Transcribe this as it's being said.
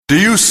Do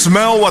you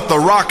smell what The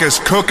Rock is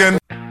cooking?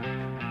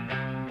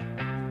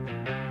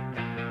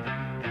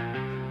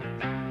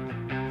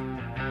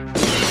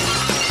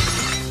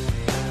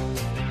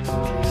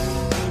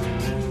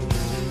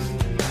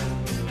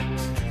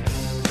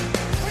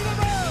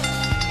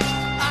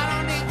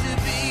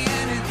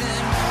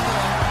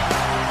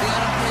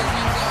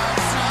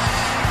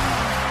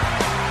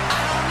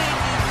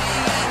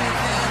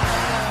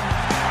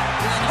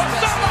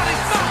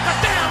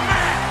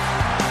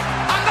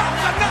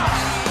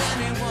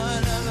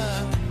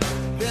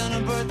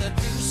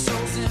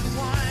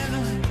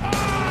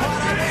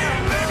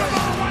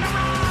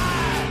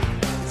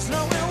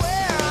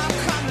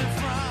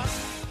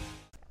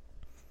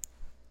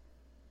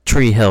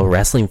 Tree Hill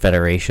Wrestling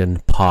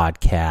Federation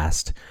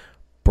podcast,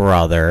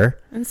 brother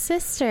and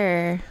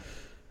sister.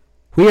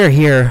 We are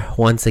here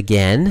once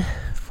again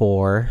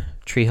for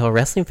Tree Hill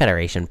Wrestling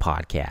Federation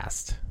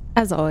podcast.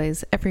 As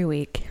always, every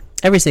week.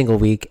 Every single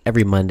week,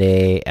 every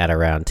Monday at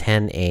around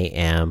 10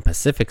 a.m.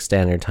 Pacific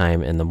Standard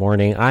Time in the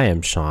morning. I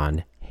am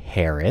Sean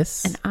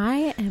Harris. And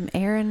I am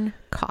Aaron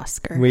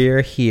Kosker. We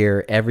are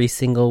here every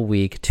single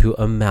week to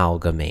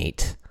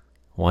amalgamate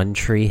One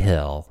Tree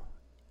Hill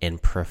in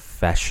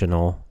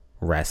professional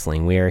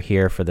wrestling. We are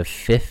here for the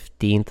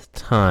 15th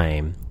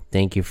time.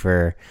 Thank you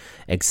for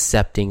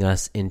accepting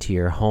us into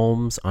your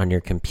homes, on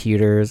your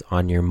computers,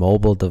 on your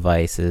mobile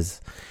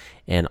devices,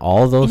 and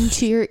all those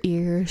into your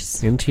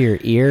ears, into your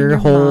ear your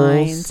holes,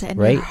 minds, and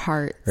right, your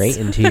hearts, right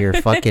into your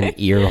fucking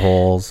ear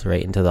holes,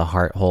 right into the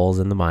heart holes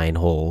and the mind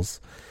holes,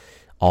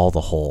 all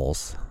the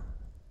holes.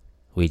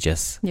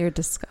 You're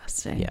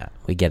disgusting. Yeah,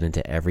 we get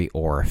into every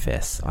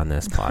orifice on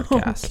this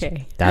podcast.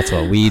 Okay. That's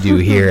what we do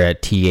here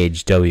at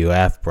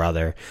THWF,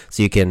 brother.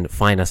 So you can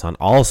find us on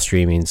all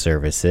streaming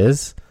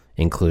services,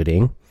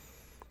 including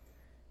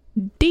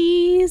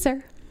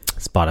Deezer,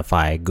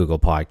 Spotify, Google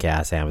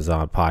Podcasts,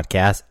 Amazon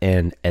Podcasts,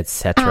 and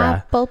etc.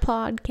 Apple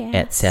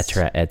Podcasts,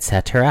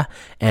 etc.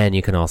 And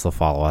you can also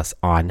follow us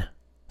on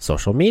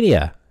social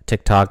media,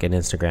 TikTok and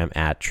Instagram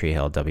at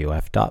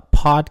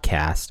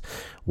treehillwf.podcast,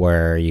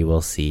 where you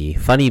will see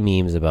funny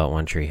memes about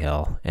One Tree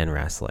Hill and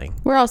wrestling.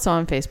 We're also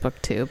on Facebook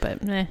too,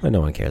 but no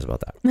one cares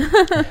about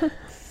that.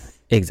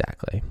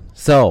 Exactly.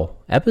 So,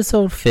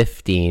 episode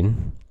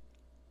 15,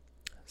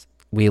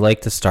 we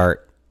like to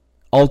start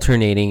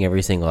alternating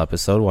every single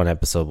episode. One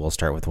episode will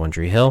start with One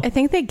Tree Hill. I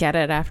think they get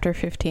it after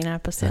 15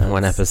 episodes. And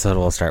one episode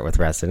will start with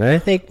wrestling. And I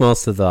think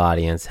most of the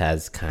audience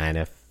has kind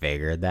of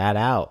figured that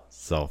out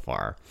so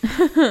far,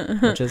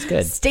 which is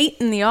good.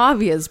 Stating the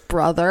obvious,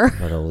 brother.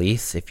 But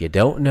Elise, if you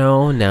don't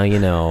know, now you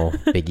know.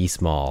 Biggie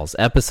Smalls.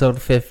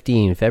 Episode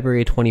 15,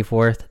 February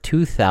 24th,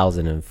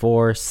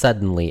 2004.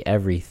 Suddenly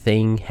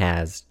everything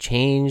has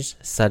changed.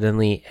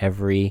 Suddenly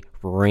every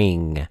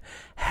ring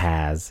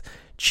has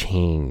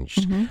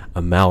changed.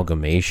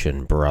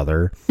 Amalgamation,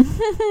 brother.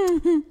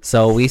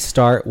 So we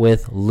start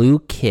with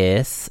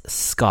Lucas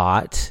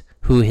Scott,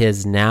 who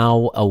has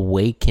now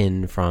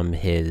awakened from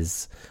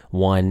his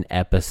one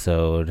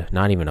episode,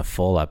 not even a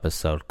full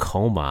episode,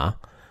 coma.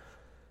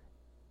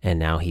 And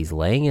now he's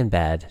laying in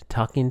bed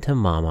talking to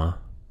Mama,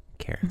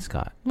 Karen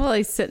Scott. Well,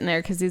 he's sitting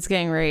there because he's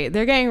getting ready.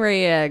 They're getting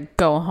ready to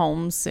go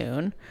home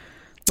soon.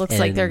 Looks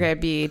like they're going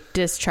to be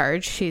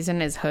discharged. He's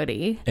in his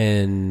hoodie.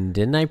 And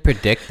didn't I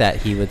predict that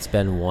he would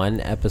spend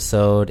one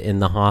episode in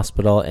the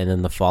hospital and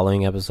in the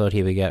following episode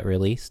he would get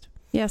released?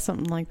 Yeah,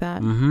 something like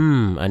that.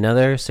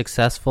 Another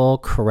successful,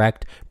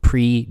 correct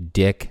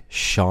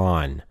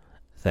prediction.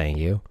 Thank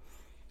you.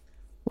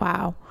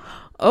 Wow.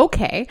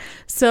 Okay.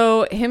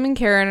 So him and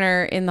Karen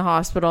are in the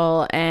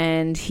hospital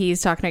and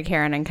he's talking to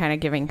Karen and kind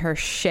of giving her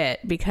shit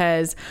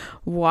because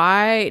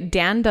why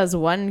Dan does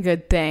one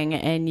good thing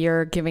and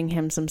you're giving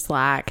him some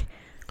slack.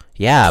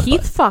 Yeah.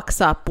 Keith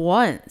fucks up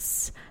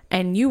once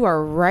and you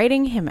are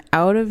writing him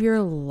out of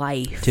your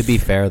life. To be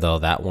fair, though,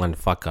 that one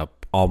fuck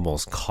up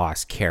almost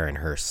cost Karen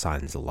her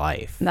son's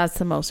life. That's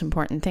the most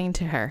important thing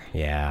to her.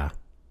 Yeah.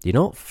 You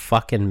don't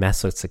fucking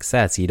mess with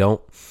success. You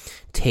don't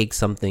take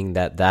something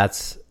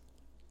that's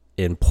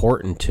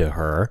important to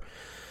her,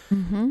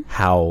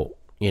 how,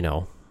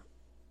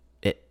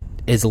 it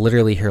is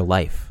literally her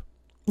life.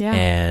 Yeah.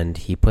 And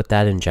he put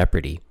that in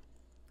jeopardy.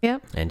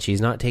 Yep. And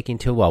she's not taking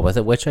too well with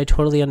it, which I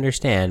totally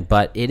understand,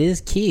 but it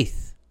is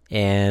Keith.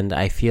 And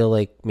I feel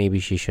like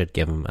maybe she should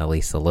give him at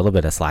least a little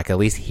bit of slack, at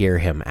least hear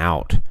him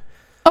out.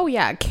 Oh,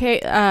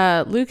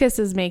 yeah. Lucas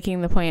is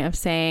making the point of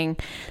saying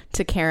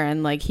to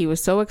Karen, like, he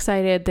was so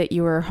excited that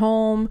you were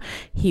home.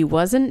 He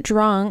wasn't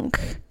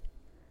drunk.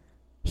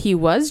 He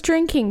was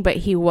drinking, but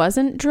he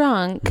wasn't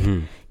drunk.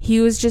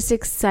 He was just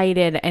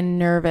excited and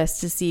nervous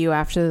to see you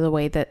after the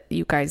way that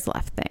you guys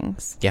left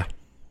things. Yeah,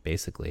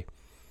 basically.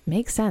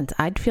 Makes sense.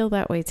 I'd feel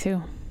that way,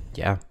 too.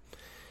 Yeah.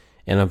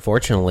 And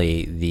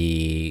unfortunately,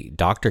 the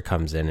doctor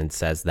comes in and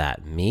says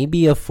that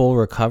maybe a full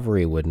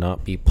recovery would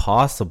not be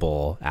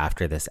possible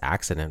after this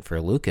accident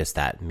for Lucas,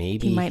 that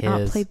maybe he might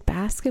not his play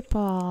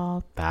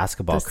basketball career.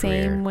 the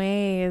same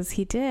way as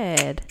he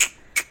did.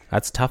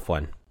 That's a tough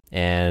one.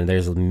 And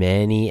there's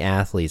many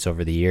athletes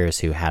over the years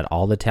who had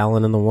all the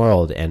talent in the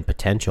world and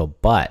potential,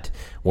 but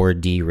were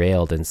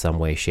derailed in some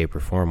way, shape, or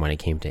form when it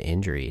came to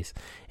injuries.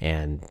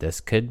 And this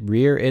could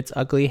rear its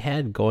ugly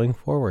head going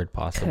forward,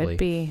 possibly. Could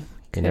be.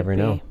 You never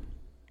know.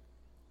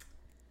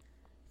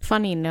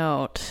 Funny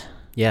note.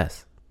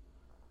 Yes.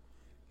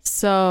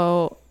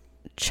 So,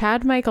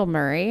 Chad Michael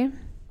Murray,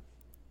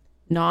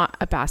 not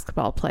a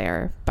basketball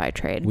player by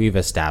trade. We've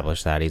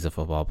established that he's a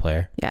football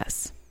player.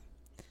 Yes.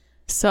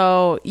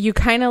 So you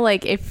kind of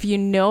like, if you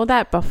know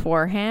that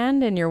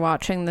beforehand and you're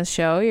watching the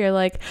show, you're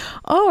like,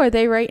 oh, are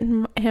they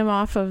writing him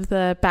off of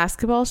the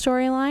basketball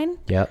storyline?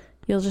 Yep.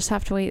 You'll just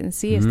have to wait and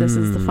see if this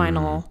is the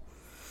final.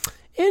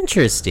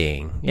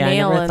 Interesting. Yeah, I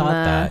nail never in thought the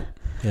that.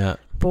 Yeah.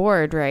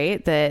 board,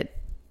 right? That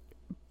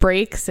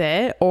breaks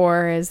it,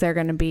 or is there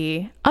going to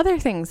be other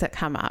things that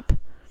come up?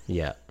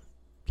 Yeah.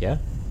 Yeah.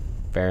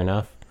 Fair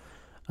enough.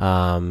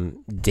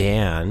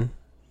 Dan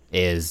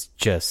is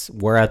just,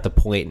 we're at the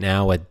point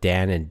now with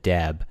Dan and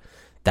Deb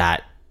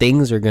that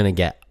things are going to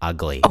get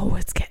ugly. Oh,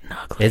 it's getting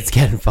ugly. It's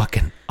getting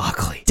fucking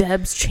ugly.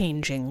 Deb's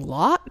changing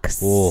locks.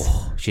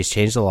 Oh, she's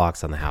changed the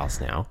locks on the house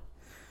now.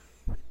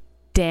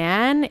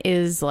 Dan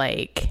is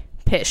like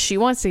pissed. She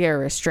wants to get a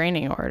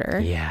restraining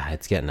order. Yeah,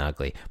 it's getting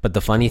ugly. But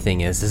the funny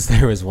thing is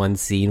there was one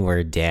scene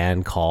where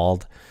Dan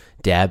called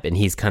Deb and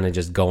he's kind of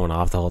just going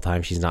off the whole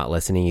time. She's not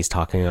listening. He's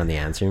talking on the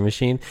answering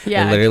machine.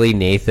 Yeah. And literally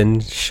Nathan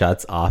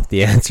shuts off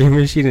the answering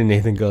machine and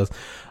Nathan goes,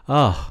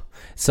 oh,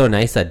 so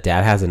nice that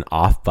Dad has an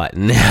off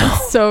button now.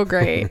 So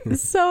great.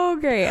 So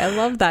great. I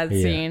love that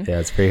scene. Yeah,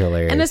 it's pretty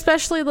hilarious. And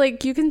especially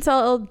like you can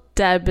tell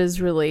Deb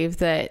is relieved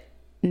that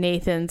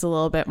Nathan's a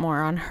little bit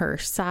more on her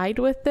side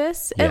with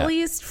this, Yeah. at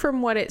least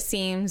from what it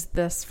seems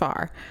this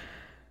far.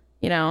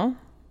 You know?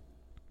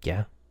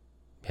 Yeah.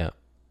 Yeah.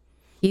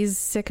 He's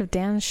sick of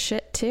Dan's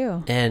shit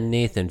too. And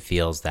Nathan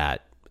feels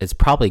that it's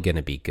probably going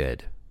to be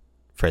good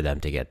for them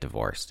to get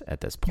divorced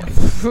at this point.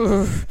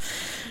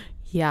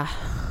 Yeah.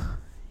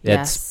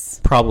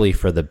 It's probably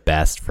for the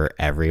best for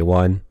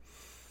everyone.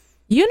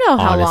 You know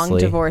how long Honestly.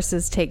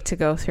 divorces take to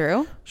go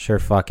through. Sure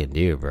fucking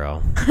do,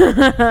 bro.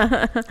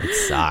 It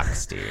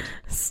sucks, dude.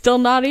 Still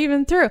not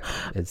even through.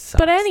 It sucks.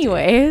 But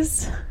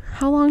anyways,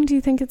 how long do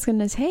you think it's going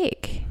to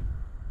take?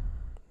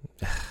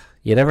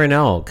 You never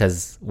know,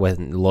 because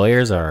when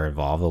lawyers are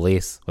involved, at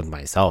least with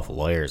myself,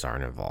 lawyers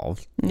aren't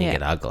involved. They Yeah.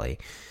 get ugly.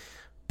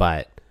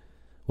 But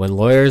when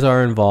lawyers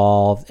are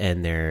involved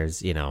and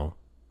there's, you know,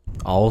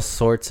 all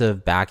sorts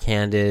of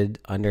backhanded,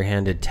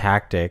 underhanded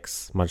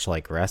tactics, much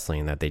like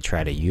wrestling, that they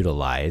try to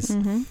utilize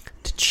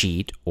to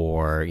cheat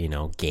or, you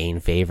know, gain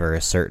favor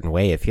a certain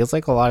way, it feels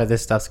like a lot of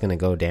this stuff's going to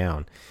go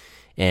down.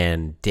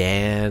 And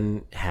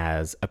Dan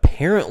has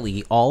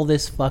apparently all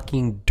this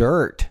fucking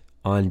dirt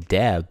on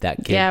Deb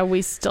that can, Yeah,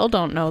 we still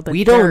don't know the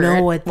we dirt. don't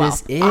know what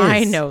this is.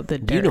 I know the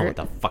dirt. You know what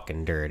the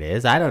fucking dirt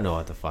is. I don't know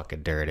what the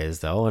fucking dirt is,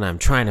 though, and I'm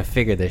trying to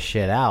figure this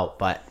shit out,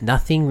 but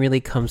nothing really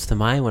comes to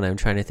mind when I'm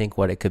trying to think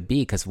what it could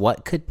be, because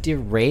what could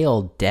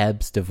derail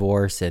Deb's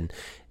divorce and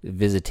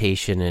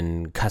visitation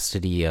and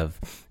custody of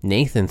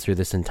Nathan through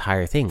this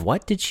entire thing?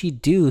 What did she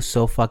do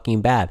so fucking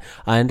bad?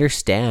 I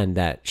understand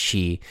that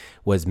she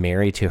was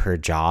married to her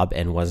job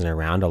and wasn't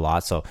around a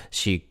lot, so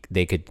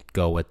they could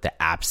go with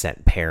the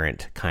absent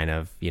parent kind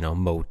of, you know,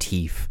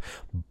 motif,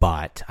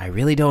 but I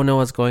really don't know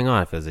what's going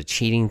on, if it was a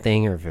cheating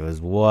thing or if it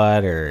was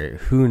what, or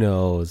who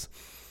knows.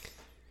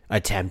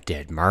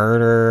 Attempted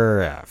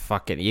murder,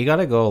 fucking, you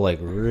gotta go like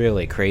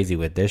really crazy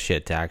with this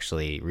shit to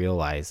actually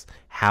realize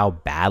how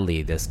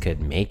badly this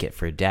could make it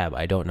for Deb.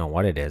 I don't know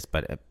what it is,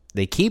 but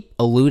they keep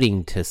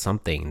alluding to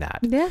something that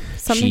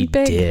something she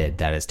big. did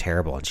that is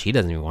terrible, and she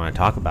doesn't even want to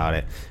talk about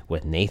it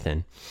with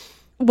Nathan.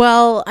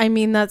 Well, I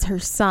mean, that's her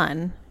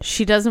son.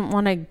 She doesn't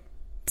want to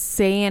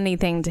say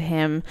anything to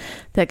him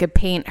that could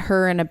paint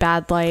her in a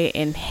bad light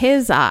in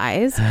his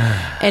eyes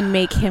and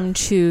make him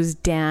choose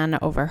Dan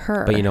over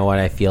her. But you know what?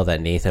 I feel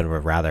that Nathan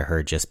would rather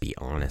her just be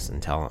honest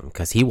and tell him,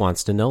 because he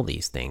wants to know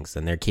these things,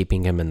 and they're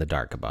keeping him in the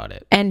dark about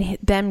it. And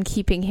them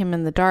keeping him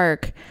in the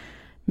dark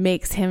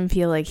makes him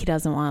feel like he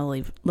doesn't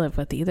want to live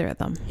with either of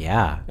them.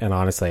 Yeah, and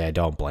honestly, I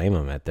don't blame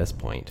him at this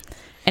point.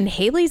 And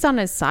Haley's on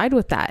his side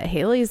with that.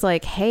 Haley's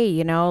like, hey,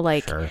 you know,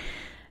 like, Sure.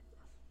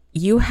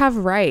 you have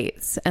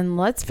rights, and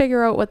let's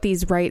figure out what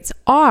these rights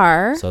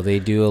are. So they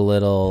do a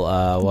little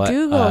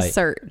Google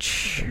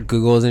search.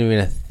 Google isn't even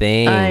a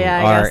thing,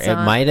 yeah, I or guess it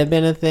not. might have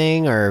been a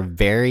thing, or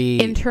very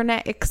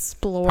Internet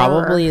Explorer.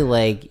 probably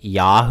like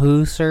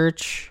Yahoo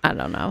search I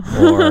don't know.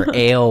 or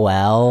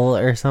AOL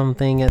or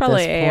something. At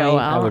Probably this point, AOL.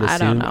 I would I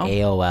assume don't know.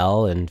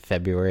 AOL in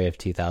February of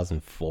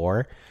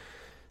 2004.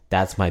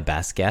 That's my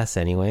best guess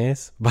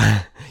anyways.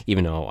 But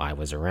even though I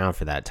was around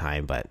for that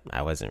time, but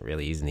I wasn't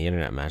really using the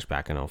internet much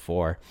back in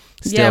 04.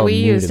 Yeah, we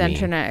used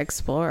Internet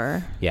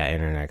Explorer. Yeah,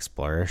 Internet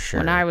Explorer, sure.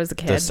 When I was a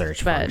kid. The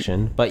search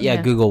function. But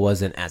yeah, Google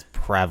wasn't as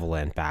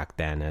prevalent back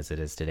then as it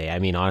is today. I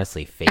mean,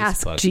 honestly,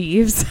 Facebook. Ask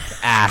Jeeves.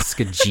 Ask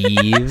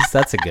Jeeves.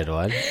 That's a good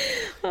one.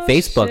 Oh,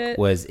 Facebook shit.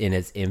 was in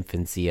its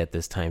infancy at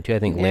this time too. I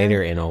think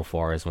later in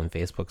 04 is when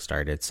Facebook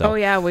started. So Oh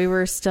yeah, we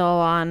were still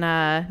on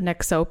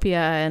Nexopia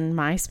and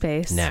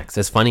MySpace. Next.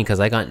 It's funny because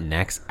I got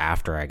Next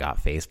after I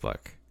got Facebook.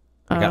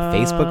 I got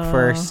Facebook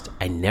first.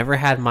 I never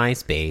had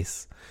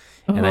MySpace.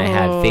 And I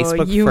had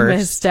Facebook you first.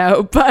 missed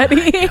out,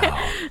 buddy.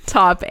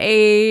 Top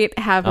 8.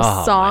 Have a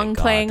Oh, song my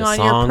God. playing The on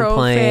song your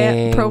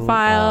playing.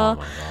 profile.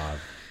 Oh my God.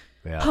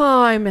 Yeah.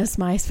 Oh, I miss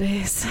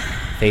MySpace.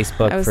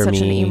 Facebook I was for such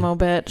me. an emo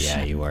bitch.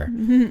 Yeah, you were.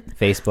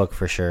 Facebook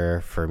for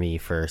sure for me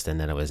first, and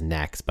then it was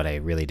Next, but I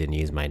really didn't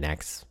use my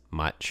Next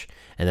much.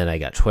 And then I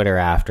got Twitter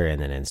after,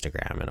 and then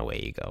Instagram, and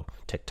away you go.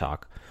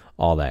 TikTok,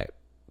 all that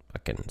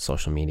fucking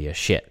social media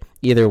shit.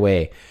 Either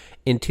way,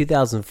 in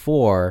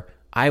 2004,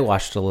 I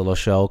watched a little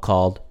show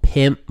called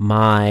Pimp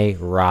My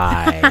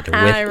Ride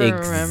I with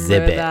remember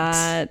Exhibit.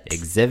 that.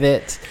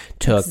 Exhibit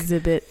took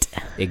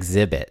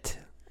Exhibit.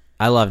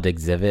 I loved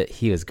Exhibit.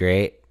 He was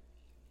great.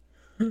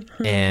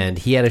 And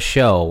he had a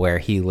show where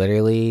he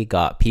literally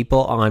got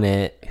people on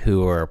it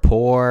who were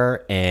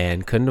poor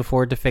and couldn't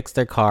afford to fix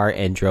their car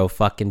and drove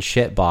fucking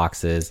shit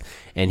boxes,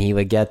 and he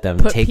would get them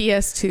Put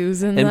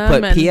PS2s in and them.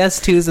 put and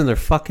PS2s in their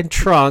fucking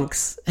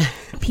trunks.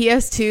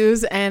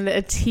 PS2s and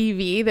a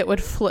TV that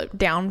would flip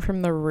down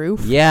from the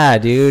roof. Yeah,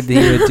 dude. He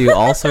would do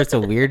all sorts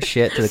of weird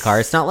shit to the car.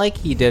 It's not like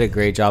he did a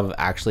great job of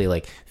actually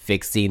like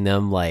fixing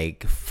them like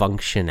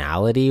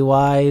functionality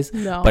wise,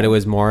 No. but it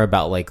was more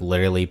about like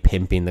literally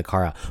pimping the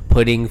car out,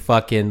 putting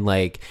fucking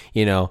like,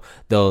 you know,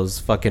 those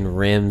fucking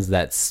rims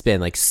that spin,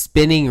 like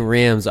spinning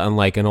rims on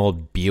like an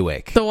old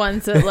Buick. The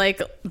ones that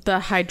like the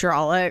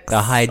hydraulics.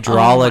 The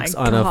hydraulics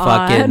Oh my on a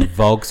God. fucking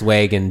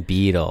Volkswagen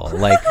Beetle,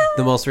 like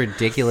the most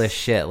ridiculous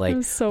shit, like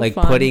was so like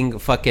fun. putting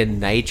fucking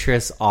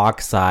nitrous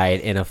oxide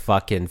in a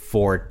fucking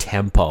Ford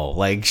Tempo,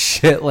 like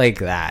shit like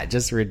that,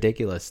 just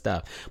ridiculous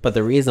stuff. But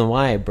the reason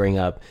why I bring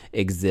up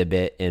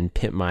Exhibit and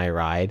Pimp My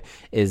Ride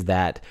is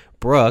that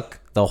Brooke,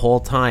 the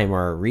whole time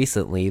or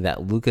recently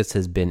that Lucas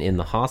has been in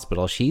the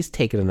hospital, she's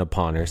taken it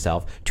upon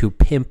herself to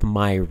pimp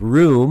my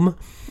room.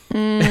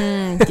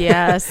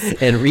 Yes.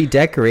 And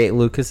redecorate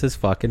Lucas's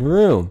fucking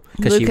room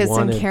because Lucas she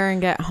wanted and Karen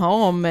get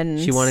home and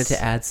she wanted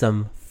to add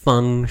some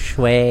feng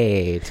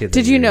shui to the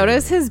Did you room.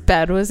 notice his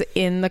bed was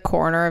in the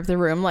corner of the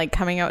room, like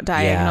coming out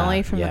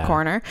diagonally from the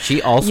corner?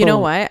 She also, You know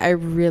what? I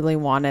really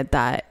wanted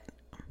that.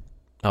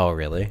 Oh,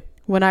 really?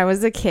 When I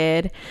was a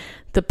kid,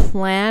 the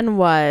plan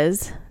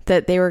was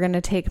that they were going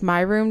to take my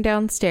room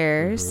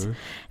downstairs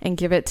and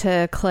give it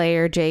to Clay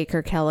or Jake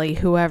or Kelly,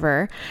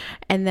 whoever.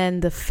 And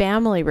then the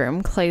family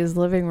room, Clay's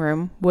living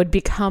room, would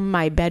become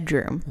my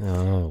bedroom.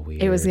 Oh,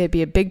 weird. It was going to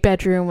be a big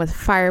bedroom with a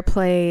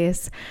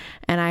fireplace.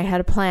 And I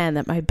had a plan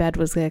that my bed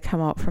was going to come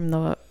out from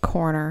the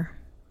corner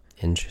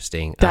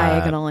Interesting.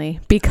 diagonally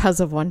because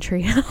of One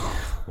Tree Hill.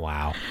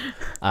 Wow.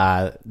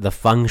 The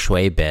feng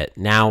shui bit.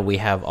 Now we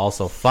have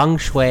also feng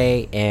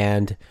shui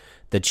and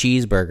the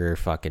cheeseburger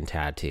fucking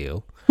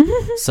tattoo.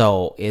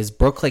 So is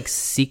Brooke like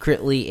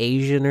secretly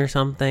Asian or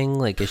something?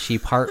 Like is she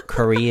part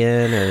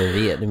Korean or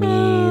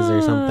Vietnamese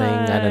or something?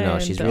 I don't know.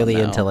 She's really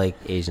into like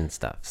Asian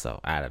stuff. So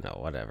I don't know,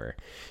 whatever.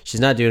 She's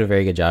not doing a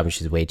very good job and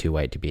she's way too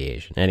white to be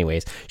Asian.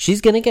 Anyways,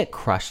 she's going to get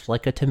crushed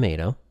like a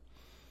tomato.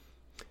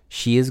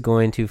 She is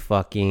going to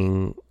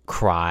fucking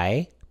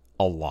cry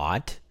a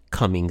lot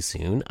coming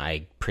soon.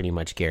 I pretty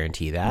much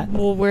guarantee that.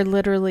 Well, we're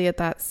literally at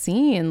that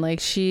scene. Like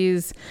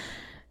she's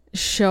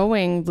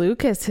showing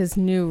Lucas his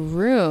new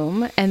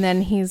room and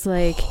then he's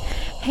like,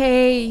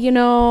 hey, you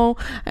know,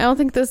 I don't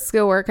think this is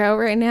gonna work out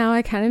right now.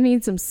 I kind of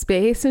need some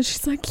space. And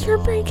she's like, you're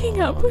breaking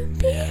up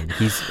with me.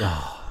 He's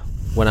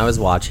when I was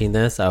watching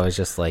this, I was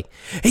just like,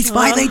 he's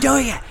finally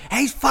doing it.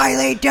 He's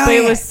finally doing But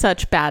it. it was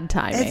such bad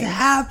timing. It's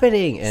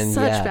happening. And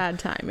Such yeah. bad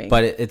timing.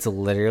 But it's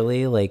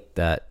literally like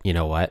that, you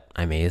know what?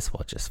 I may as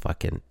well just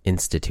fucking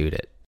institute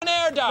it.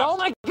 Oh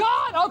my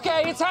God!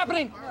 Okay, it's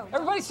happening.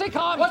 Everybody stay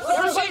calm. What's the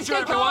procedure,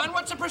 everyone?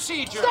 What's the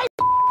procedure? Stay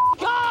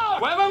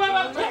calm. Wait.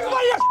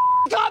 Everybody,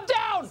 calm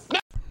down.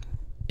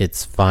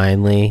 It's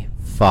finally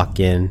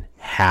fucking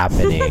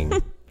happening.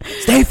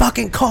 Stay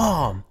fucking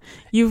calm.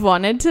 You've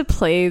wanted to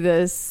play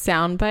this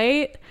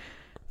soundbite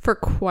for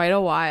quite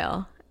a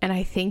while. And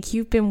I think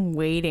you've been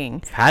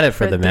waiting. I've had it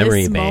for the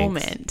memory this banks.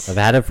 moment. I've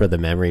had it for the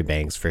memory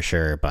banks for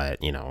sure.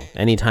 But, you know,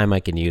 anytime I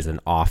can use an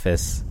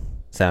Office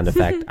sound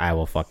effect, I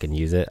will fucking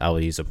use it. I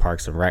will use a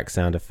Parks and Rec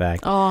sound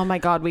effect. Oh my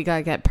God, we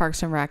gotta get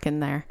Parks and Rec in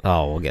there.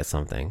 Oh, we'll get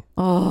something.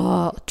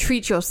 Oh,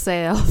 treat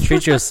yourself.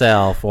 Treat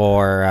yourself,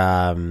 or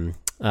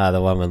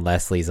the one when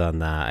Leslie's on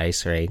the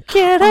ice rink.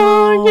 Get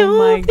Oh on your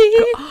my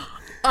feet. God.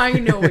 I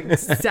know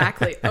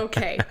exactly.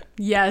 Okay.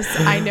 Yes,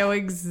 I know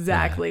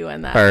exactly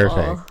when that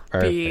will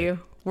be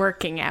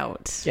working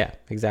out. Yeah,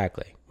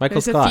 exactly.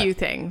 Michael There's Scott. a few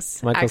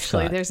things. Michael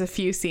Actually, Scott. there's a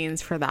few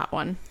scenes for that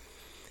one.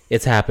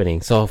 It's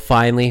happening. So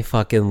finally,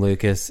 fucking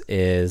Lucas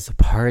is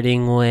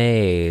parting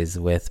ways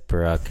with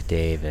Brooke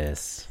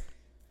Davis.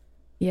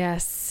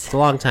 Yes. It's a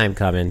long time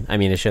coming. I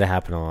mean, it should have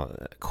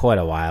happened quite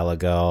a while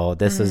ago.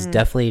 This is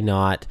definitely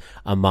not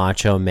a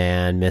Macho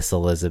Man, Miss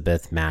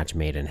Elizabeth match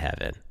made in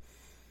heaven.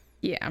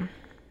 Yeah.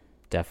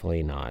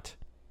 Definitely not.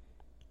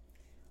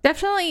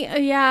 Definitely,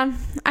 yeah.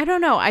 I don't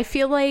know. I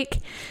feel like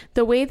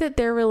the way that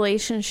their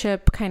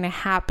relationship kind of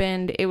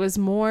happened, it was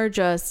more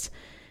just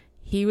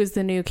he was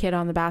the new kid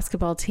on the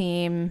basketball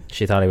team.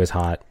 She thought he was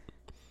hot.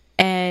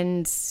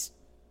 And,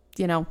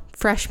 you know,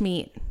 fresh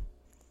meat.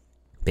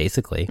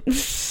 Basically.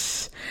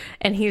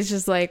 And he's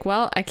just like,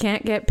 well, I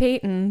can't get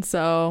Peyton,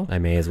 so... I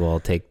may as well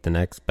take the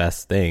next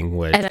best thing.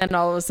 Which... And then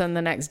all of a sudden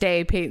the next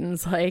day,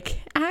 Peyton's like,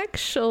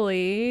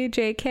 actually,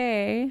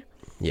 JK.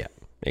 Yeah,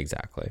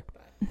 exactly.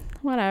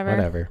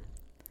 Whatever.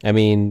 I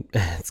mean,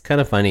 it's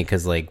kind of funny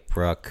because, like,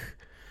 Brooke,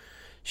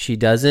 she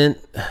doesn't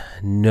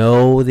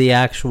know the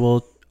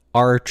actual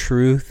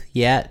R-Truth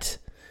yet.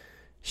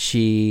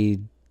 She,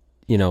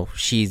 you know,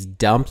 she's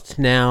dumped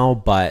now,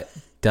 but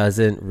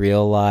doesn't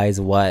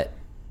realize what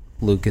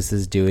Lucas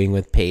is doing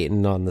with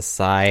Peyton on the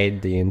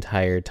side the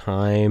entire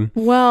time.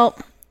 Well,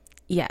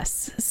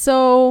 yes.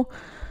 So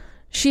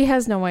she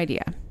has no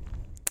idea.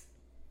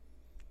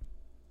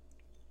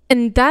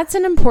 And that's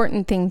an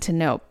important thing to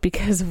note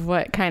because of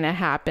what kind of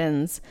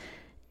happens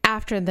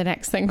after the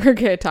next thing we're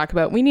going to talk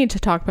about. We need to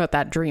talk about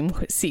that dream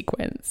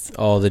sequence.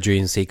 Oh, the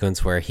dream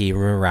sequence where he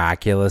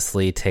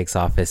miraculously takes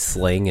off his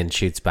sling and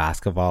shoots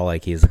basketball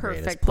like he's the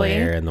greatest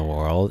player in the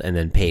world. And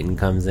then Peyton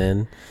comes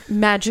in.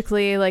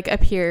 Magically, like,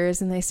 appears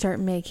and they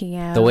start making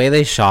out. The way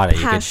they shot it,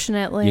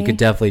 passionately. You could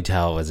definitely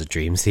tell it was a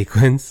dream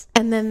sequence.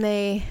 And then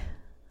they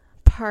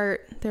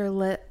part their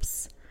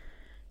lips.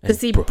 To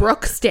see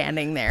Brooke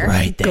standing there,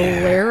 right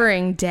there,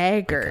 glaring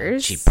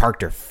daggers. She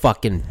parked her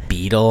fucking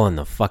Beetle in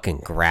the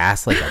fucking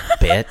grass like a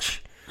bitch.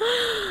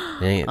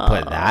 They didn't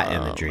put that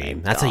in the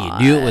dream. That's how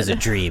you knew it was a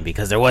dream,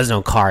 because there was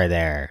no car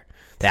there.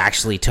 They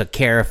actually took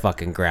care of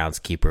fucking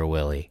groundskeeper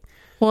Willie.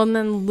 Well, and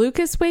then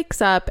Lucas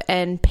wakes up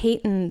and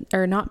Haley's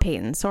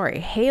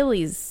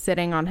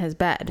sitting on his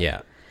bed.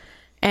 Yeah.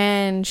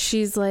 And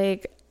she's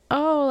like,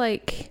 oh,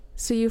 like,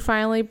 so you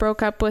finally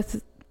broke up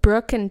with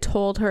Brooke and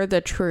told her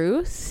the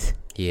truth?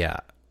 Yeah.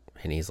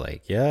 And he's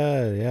like,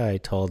 yeah, I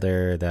told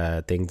her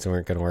that things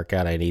weren't going to work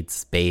out. I need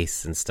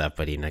space and stuff.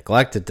 But he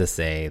neglected to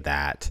say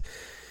that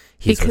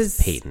he's with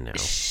Peyton now.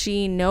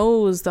 She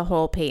knows the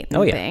whole Peyton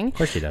thing. Of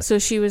course she does. So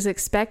she was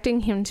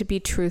expecting him to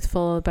be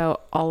truthful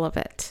about all of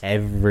it.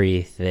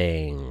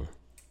 Everything.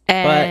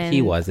 And but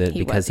he wasn't,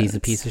 because he's a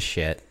piece of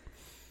shit.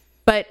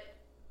 But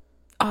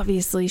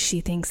obviously she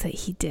thinks that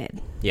he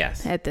did.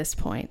 Yes. At this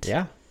point.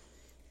 Yeah.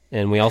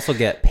 And we also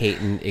get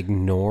Peyton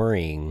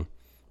ignoring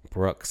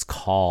Brooke's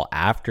call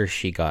after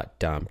she got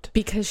dumped.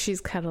 Because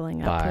she's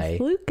cuddling up with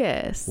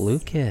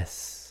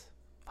Lucas.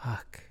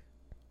 Fuck.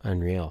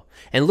 Unreal.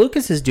 And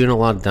Lucas is doing a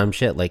lot of dumb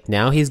shit. Like,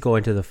 now he's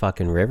going to the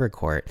fucking river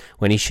court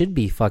when he should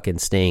be fucking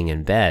staying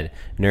in bed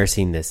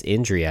nursing this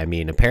injury. I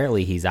mean,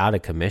 apparently he's out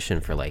of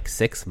commission for like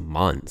 6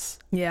 months.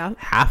 Yeah.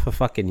 Half a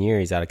fucking year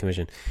he's out of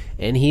commission.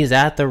 And he's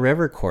at the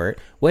river court,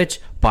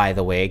 which, by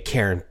the way,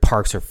 Karen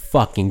parks her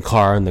fucking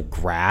car on the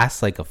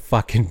grass like a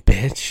fucking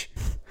bitch.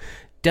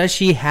 Does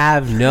she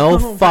have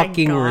no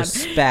fucking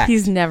respect?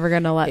 He's never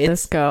going to let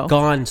this go. It's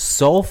gone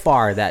so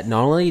far that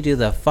not only do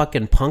the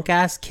fucking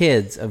punk-ass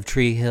kids of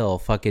Tree Hill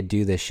fucking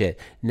do this shit,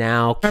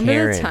 now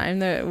Remember the time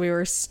that we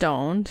were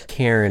stoned?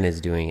 Karen is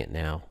doing it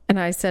now. And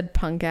I said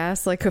punk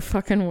ass like a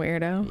fucking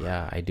weirdo.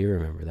 Yeah, I do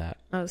remember that.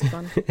 That was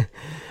fun.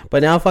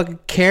 But now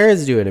fucking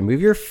Karen's doing it.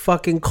 Move your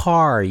fucking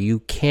car. You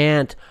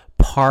can't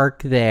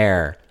park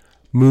there.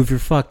 Move your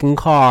fucking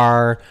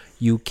car.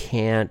 You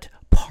can't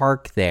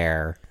park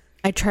there.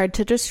 I tried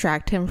to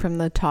distract him from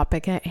the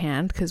topic at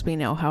hand because we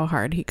know how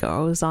hard he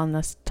goes on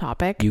this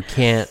topic. You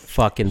can't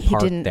fucking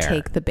park there. He didn't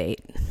take the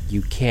bait.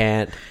 You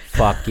can't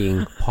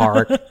fucking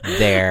park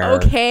there.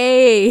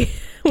 Okay.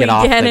 Get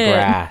off the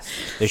grass.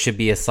 There should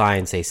be a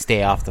sign say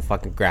stay off the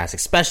fucking grass,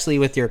 especially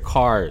with your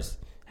cars.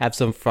 Have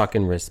some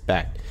fucking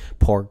respect.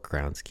 Poor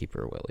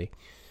groundskeeper Willie.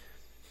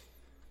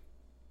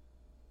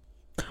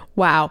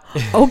 Wow.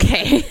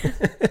 Okay.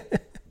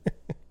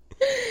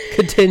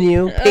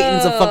 Continue.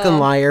 Peyton's a fucking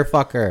liar.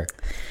 Fuck her.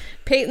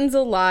 Peyton's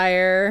a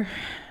liar.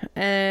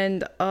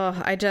 And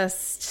I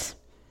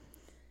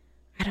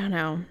don't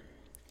know.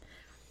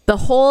 The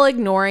whole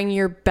ignoring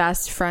your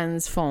best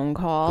friend's phone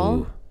call.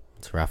 Ooh,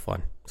 it's a rough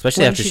one.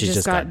 Especially after she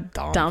just got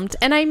dumped.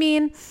 And I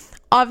mean,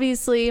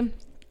 obviously,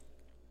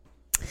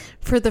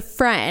 for the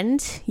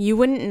friend, you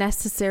wouldn't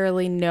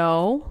necessarily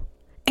know,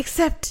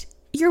 except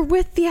you're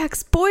with the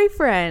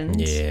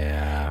ex-boyfriend.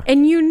 Yeah.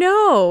 And you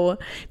know,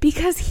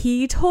 because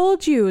he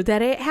told you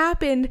that it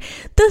happened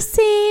the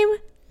same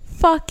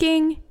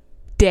fucking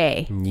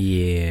day.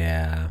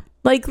 Yeah.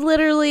 Like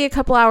literally a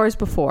couple hours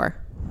before.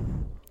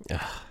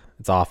 Ugh,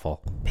 it's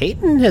awful.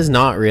 Peyton has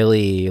not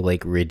really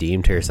like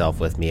redeemed herself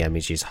with me. I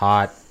mean, she's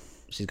hot.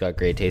 She's got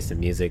great taste in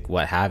music,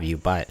 what have you,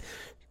 but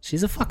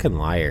she's a fucking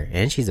liar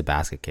and she's a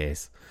basket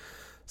case.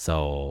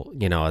 So,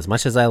 you know, as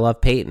much as I love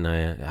Peyton,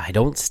 I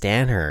don't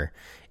stan her.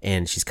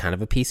 And she's kind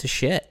of a piece of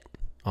shit,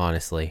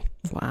 honestly.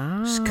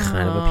 Wow. She's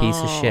kind of a piece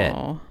of shit.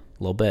 A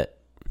little bit.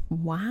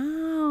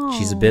 Wow.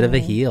 She's a bit of a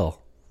heel.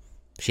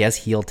 She has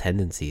heel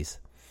tendencies.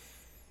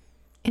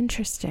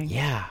 Interesting.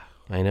 Yeah,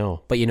 I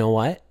know. But you know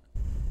what?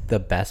 The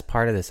best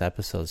part of this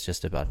episode is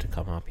just about to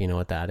come up. You know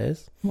what that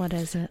is? What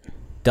is it?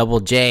 Double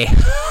J.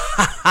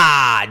 Ha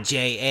ha.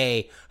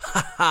 J-A.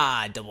 Ha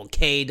ha. Double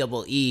K,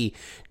 double E.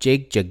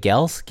 Jake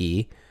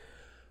Jagelski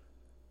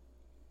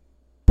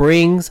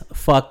brings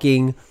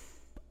fucking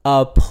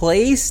a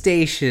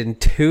PlayStation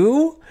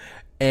 2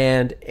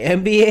 and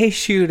NBA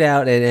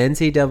Shootout and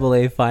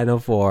NCAA Final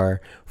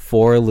Four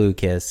for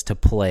Lucas to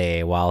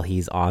play while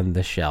he's on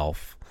the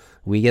shelf.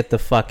 We get the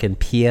fucking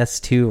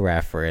PS2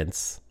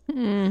 reference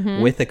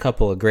with a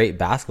couple of great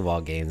basketball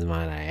games,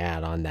 might I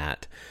add, on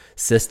that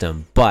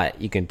system.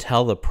 But you can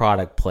tell the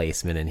product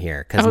placement in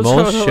here because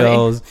most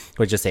shows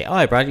would just say, oh,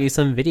 I brought you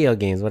some video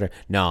games, whatever.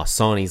 No,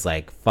 Sony's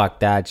like, fuck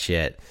that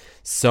shit.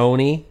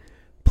 Sony,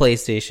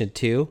 PlayStation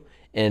 2,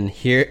 and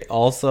here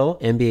also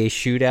NBA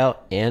Shootout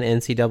and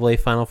NCAA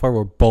Final Four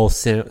were both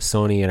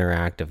Sony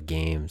Interactive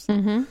games.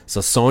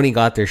 So Sony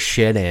got their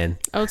shit in.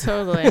 Oh,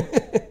 totally.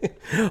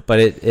 But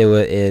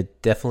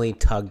it definitely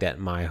tugged at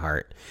my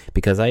heart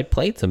because I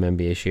played some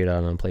NBA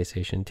Shootout on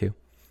PlayStation 2.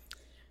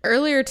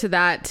 Earlier to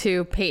that,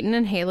 too, Peyton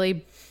and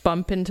Haley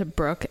bump into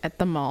Brooke at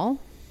the mall.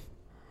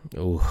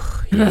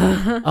 Oh,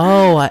 yeah.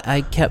 Oh,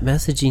 I kept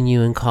messaging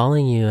you and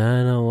calling you. I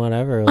don't know,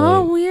 whatever.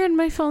 Oh, weird.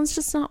 My phone's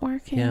just not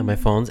working. Yeah, my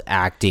phone's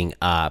acting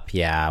up.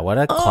 Yeah, what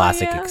a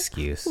classic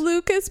excuse.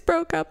 Lucas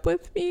broke up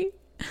with me,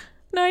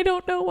 and I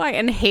don't know why.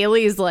 And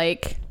Haley's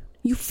like,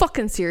 you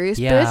fucking serious,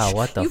 bitch? Yeah,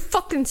 what the You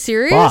fucking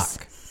serious?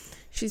 Fuck.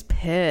 She's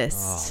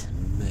pissed. Oh,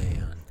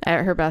 man.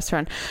 At her best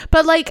friend.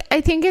 But like,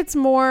 I think it's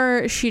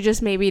more she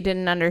just maybe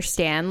didn't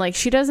understand. Like,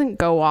 she doesn't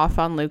go off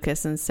on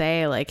Lucas and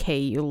say like, hey,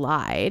 you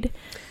lied.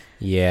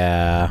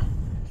 Yeah.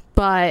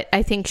 But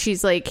I think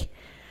she's like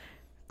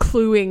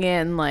cluing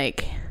in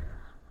like,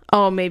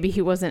 oh, maybe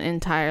he wasn't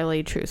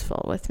entirely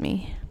truthful with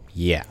me.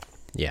 Yeah,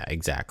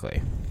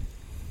 exactly.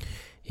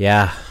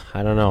 Yeah,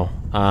 I don't know.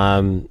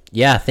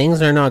 Yeah,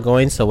 things are not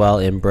going so well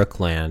in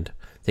Brookland.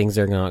 Things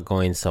are not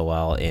going so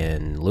well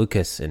in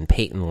Lucas and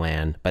Peyton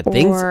land, but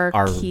things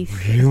are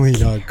really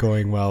not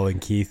going well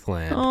in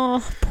Keithland.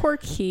 Oh, poor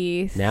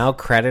Keith. Now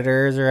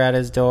creditors are at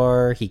his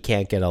door. He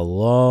can't get a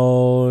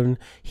loan.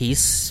 He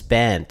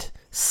spent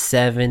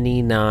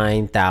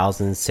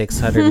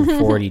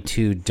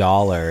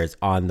 $79,642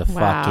 on the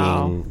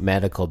fucking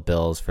medical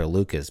bills for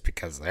Lucas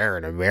because they're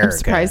in America. I'm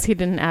surprised he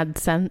didn't add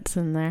cents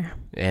in there.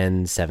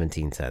 And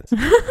 17 cents.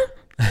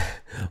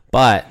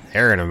 But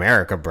they're in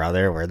America,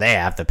 brother, where they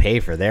have to pay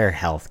for their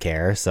health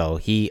care. So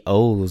he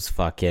owes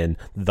fucking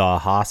the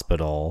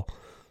hospital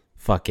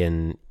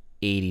fucking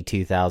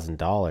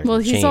 $82,000. Well,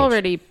 he's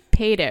already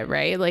paid it,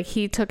 right? Like,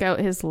 he took out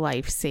his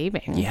life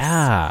savings.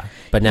 Yeah.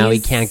 But now he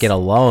can't get a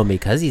loan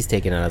because he's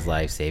taking out his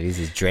life savings.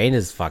 He's drained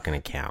his fucking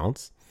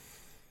accounts.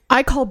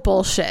 I call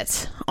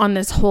bullshit on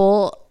this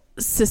whole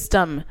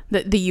system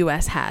that the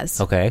U.S. has.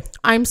 Okay.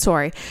 I'm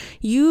sorry.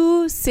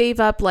 You save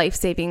up life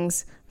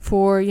savings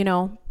for, you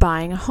know,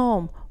 buying a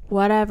home,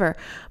 whatever.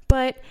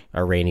 But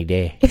a rainy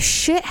day. If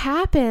shit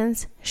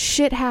happens,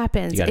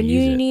 and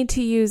you need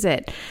to use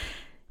it.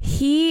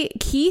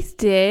 Keith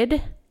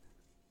did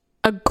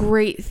a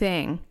great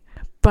thing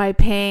by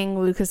paying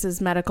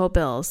Lucas's medical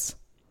bills.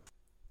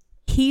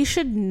 He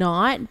should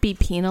not be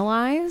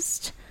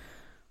penalized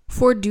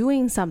for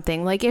doing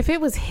something. Like, if it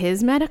was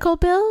his medical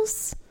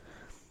bills,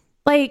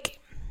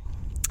 like,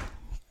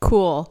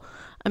 cool.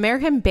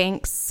 American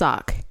banks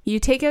suck. You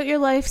take out your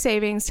life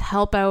savings to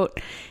help out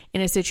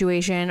in a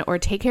situation or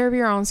take care of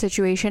your own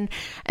situation,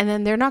 and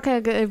then they're not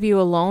going to give you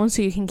a loan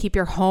so you can keep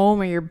your home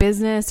or your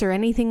business or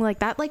anything like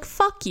that. Like,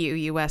 fuck you,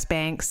 U.S.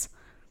 banks.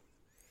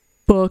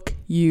 Fuck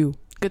you.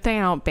 Good thing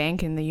I don't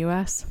bank in the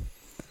U.S.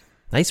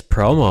 Nice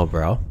promo,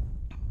 bro.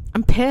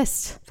 I'm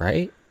pissed.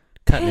 Right?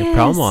 Cutting a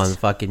promo on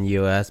fucking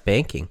U.S.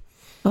 banking.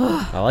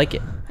 Ugh. I like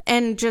it.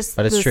 And just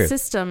the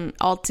system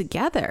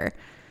altogether.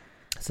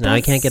 So now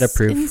he can't get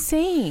approved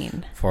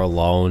insane for a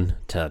loan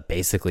to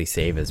basically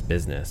save his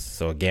business.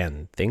 So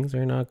again, things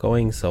are not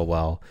going so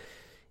well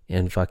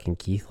in fucking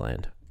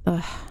Keithland.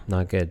 Ugh.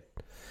 Not good.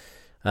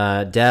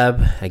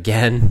 Deb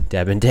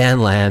and Dan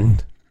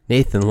land.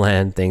 Nathan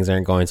land, things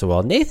aren't going so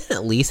well. Nathan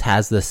at least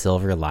has the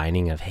silver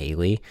lining of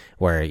Haley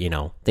where, you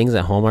know, things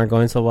at home aren't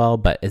going so well,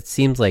 but it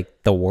seems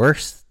like the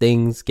worse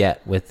things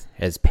get with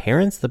his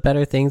parents, the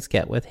better things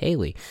get with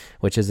Haley,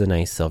 which is a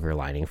nice silver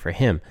lining for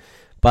him.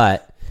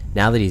 But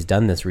now that he's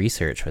done this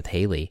research with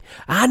Haley,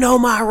 I know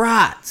my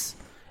rights.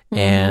 Mm-hmm.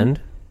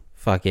 And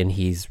fucking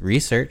he's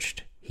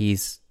researched.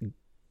 He's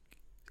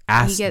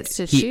asked. He gets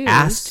to choose. He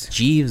asked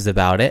Jeeves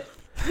about it.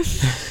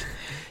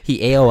 He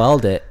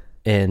AOL'd it.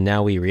 And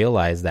now we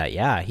realize that,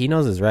 yeah, he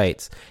knows his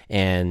rights.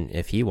 And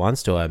if he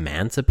wants to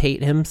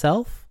emancipate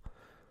himself,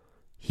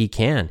 he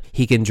can.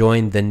 He can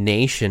join the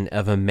nation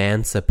of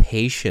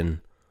emancipation.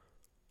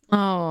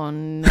 Oh,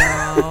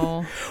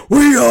 no.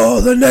 We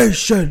are the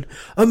nation.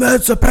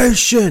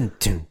 Emancipation.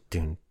 Dun,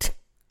 dun, dun.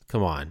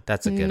 Come on.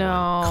 That's a good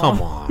No. one.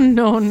 Come on.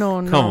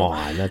 No. Come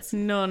on. That's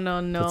No.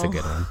 a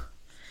good one.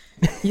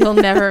 You'll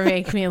never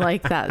make me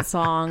like that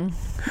song.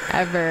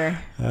 Ever.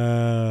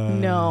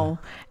 No.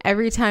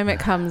 Every time it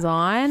comes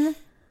on,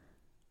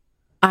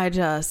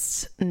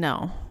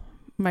 no.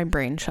 My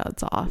brain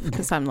shuts off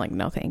because I'm like,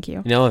 no, thank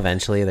you. You know,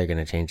 eventually they're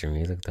going to change their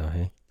music though,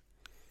 hey?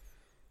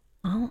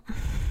 Oh,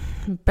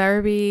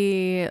 better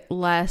be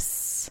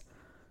less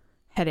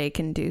headache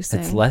inducing.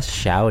 It's less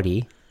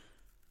shouty.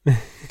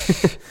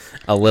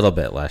 A little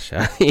bit less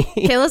shouty.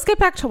 Okay, let's get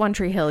back to One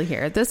Tree Hill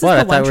here. This is What?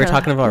 the I thought we were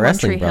talking about One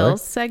wrestling, Tree brother. Hill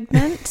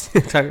segment.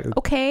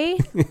 Okay.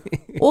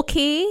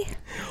 Okay,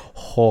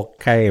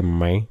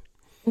 man.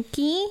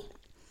 Okay.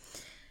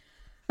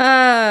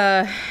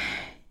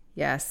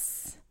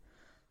 Yes.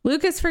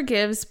 Lucas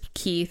forgives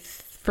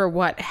Keith for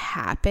what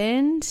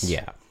happened.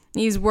 Yeah.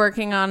 He's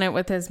working on it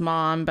with his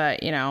mom, but,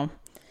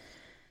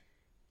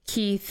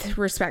 Keith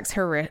respects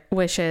her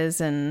wishes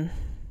and,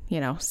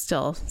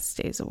 still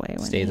stays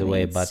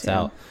away. Butts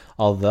out.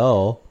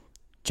 Although,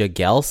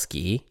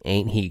 Jagelski,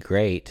 ain't he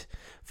great?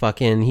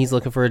 Fucking, he's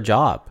looking for a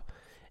job.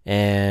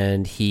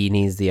 And he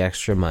needs the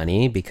extra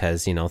money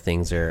because,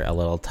 things are a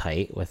little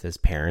tight with his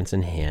parents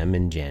and him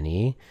and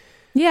Jenny.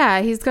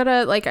 Yeah, he's got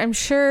to, I'm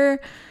sure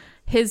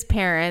his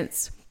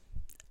parents,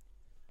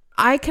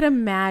 I could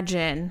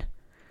imagine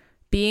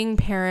being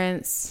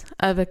parents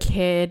of a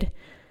kid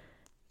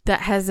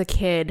that has a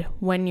kid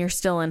when you're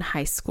still in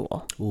high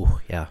school. Ooh,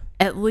 yeah.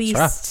 At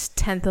least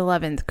 10th,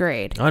 11th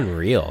grade.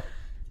 Unreal.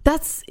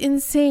 That's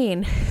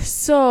insane.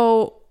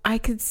 So I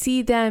could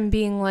see them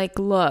being like,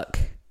 look,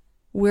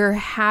 we're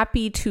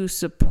happy to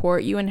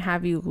support you and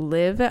have you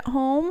live at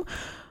home,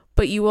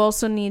 but you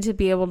also need to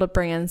be able to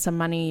bring in some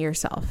money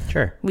yourself.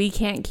 Sure. We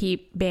can't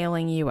keep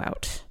bailing you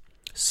out.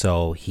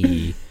 So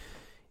he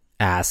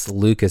asked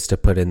Lucas to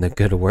put in the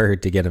good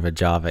word to get him a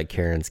job at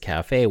Karen's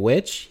Cafe,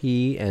 which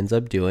he ends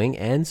up doing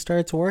and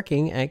starts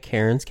working at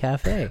Karen's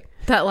Cafe.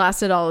 That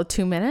lasted all of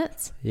 2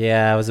 minutes?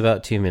 Yeah, it was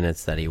about 2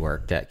 minutes that he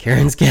worked at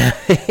Karen's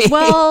Cafe.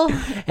 Well,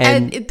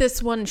 and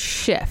this one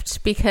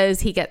shift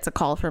because he gets a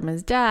call from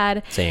his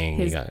dad saying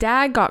his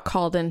dad got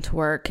called into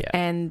work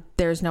and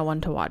there's no one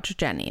to watch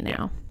Jenny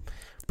now.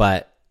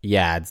 But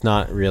yeah, it's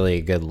not really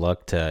a good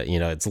look to,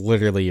 it's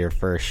literally your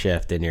first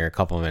shift and you're a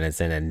couple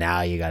minutes in and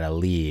now you got to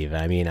leave.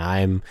 I mean,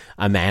 I'm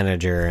a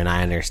manager and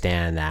I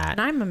understand that.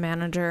 And I'm a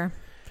manager.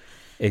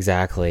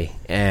 Exactly.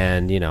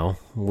 And,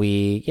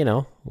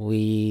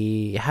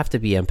 we have to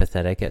be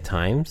empathetic at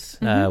times.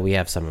 We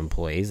have some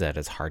employees that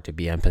it's hard to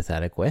be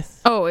empathetic with.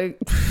 Oh,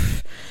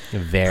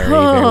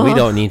 very. We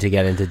don't need to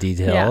get into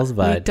details,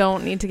 but we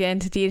don't need to get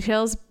into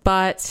details,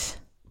 but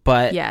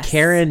yes.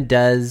 Karen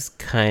does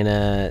kind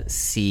of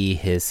see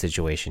his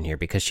situation here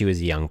because she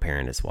was a young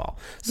parent as well.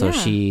 So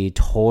she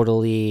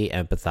totally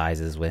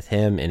empathizes with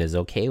him and is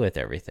okay with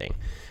everything.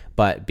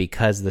 But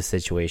because the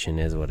situation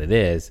is what it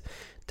is,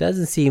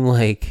 doesn't seem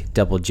like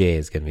Double J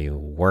is going to be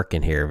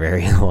working here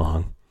very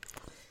long.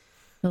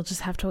 We'll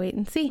just have to wait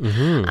and see.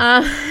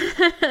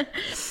 Mm-hmm.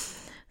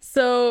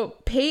 So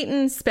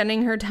Peyton's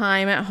spending her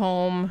time at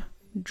home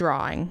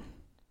drawing.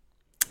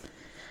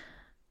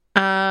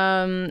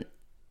 And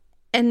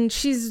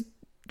she's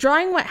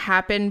drawing what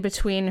happened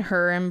between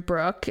her and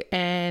Brooke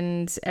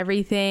and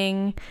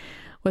everything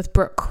with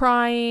Brooke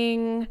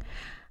crying.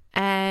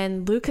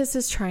 And Lucas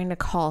is trying to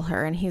call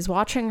her and he's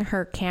watching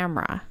her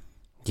camera.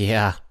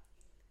 Yeah.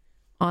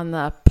 On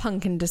the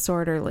Punk and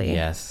Disorderly.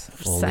 Yes.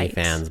 Site.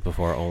 OnlyFans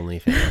before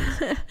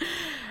OnlyFans.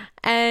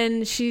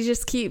 And she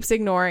just keeps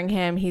ignoring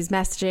him. He's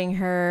messaging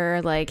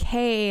her like,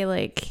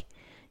 hey,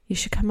 you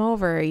should come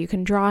over. You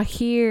can draw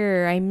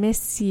here. I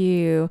miss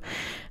you.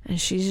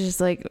 And she's just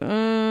like,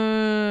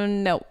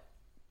 no,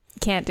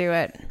 can't do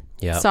it.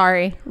 Yeah.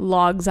 Sorry.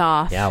 Logs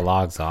off. Yeah,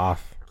 logs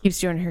off. Keeps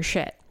doing her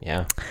shit.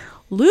 Yeah.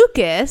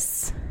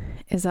 Lucas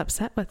is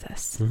upset with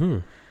this. Mm-hmm.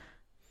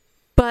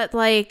 But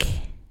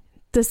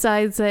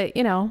decides that,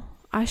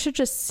 I should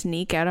just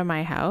sneak out of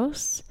my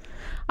house.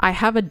 I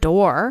have a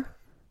door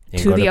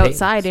to the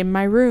outside in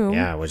my room.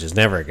 Yeah, which is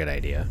never a good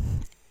idea.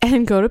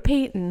 And go to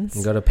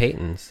Peyton's.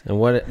 And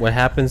what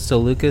happens to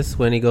Lucas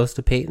when he goes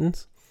to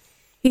Peyton's?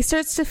 He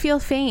starts to feel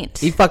faint.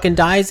 He fucking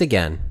dies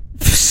again.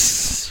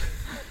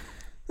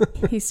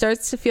 He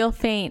starts to feel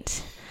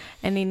faint.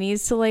 And he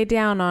needs to lay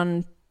down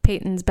on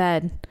Peyton's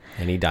bed.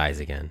 And he dies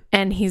again.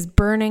 And he's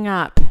burning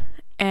up.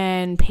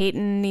 And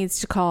Peyton needs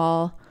to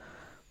call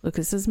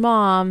Lucas's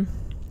mom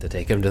to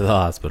take him to the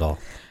hospital.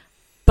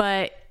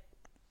 But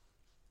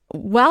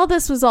while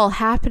this was all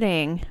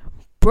happening,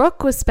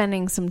 Brooke was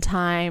spending some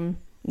time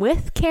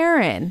with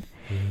Karen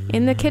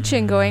in the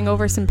kitchen going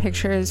over some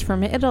pictures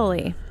from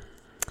Italy.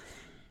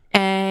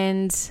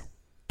 And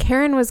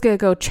Karen was going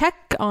to go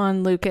check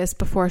on Lucas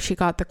before she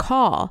got the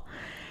call.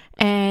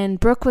 And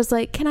Brooke was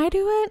like, can I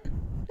do it?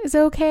 Is it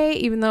okay?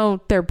 Even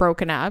though they're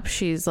broken up,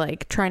 she's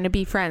trying to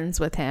be friends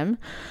with him.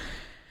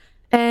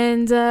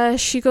 And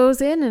she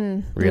goes in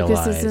and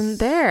Lucas isn't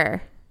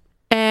there.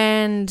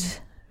 And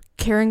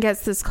Karen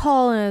gets this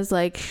call and is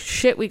like,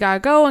 shit, we gotta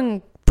go.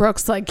 And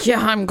Brooke's like,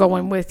 yeah, I'm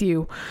going with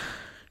you.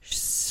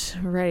 She's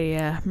ready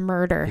to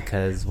murder.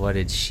 Because what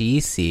did she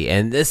see?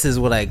 And this is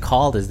what I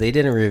called, is they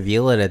didn't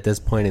reveal it at this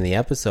point in the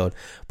episode.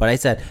 But I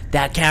said,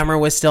 that camera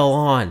was still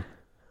on.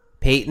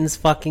 Peyton's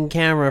fucking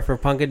camera for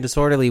Punk and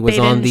Disorderly was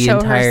They on didn't the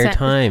show her entire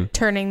time.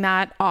 turning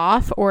that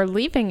off or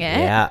leaving it.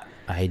 Yeah,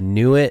 I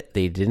knew it.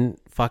 They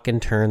didn't fucking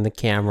turn the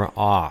camera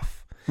off.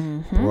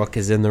 Brooke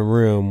is in the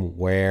room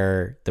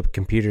where the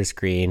computer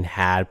screen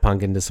had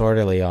Punk and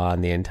Disorderly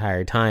on the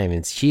entire time,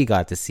 and she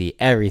got to see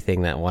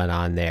everything that went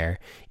on there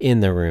in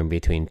the room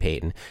between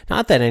Peyton.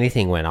 Not that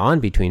anything went on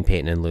between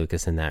Peyton and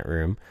Lucas in that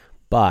room,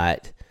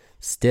 but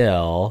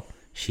still,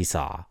 she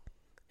saw.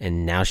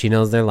 And now she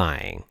knows they're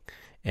lying.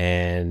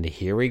 And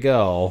here we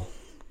go.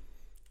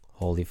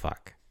 Holy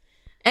fuck.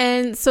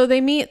 And so they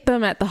meet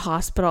them at the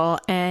hospital,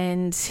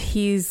 and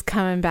he's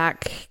coming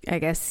back, I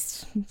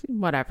guess,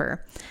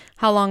 whatever.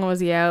 How long was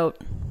he out?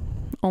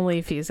 Only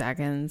a few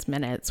seconds,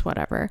 minutes,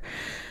 whatever.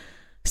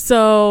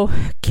 So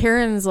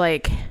Karen's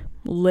like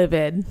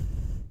livid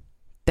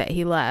that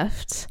he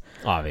left.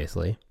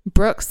 Obviously.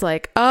 Brooke's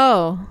like,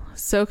 oh,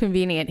 so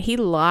convenient. He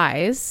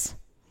lies.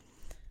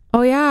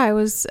 Oh, yeah, I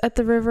was at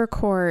the river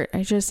court.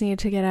 I just needed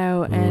to get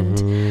out.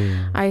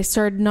 And I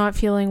started not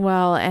feeling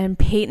well. And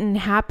Peyton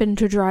happened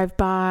to drive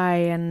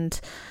by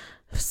and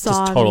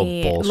saw Just total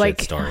me. bullshit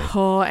like, story.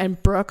 Oh, and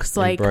Brooke's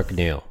And like, Brooke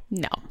knew.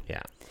 no.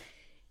 Yeah.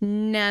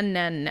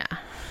 Nah.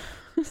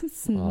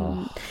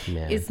 Oh,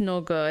 man. It's no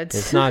good.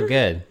 It's not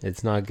good.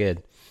 It's not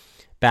good.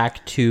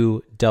 Back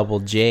to Double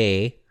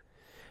J.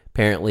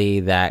 Apparently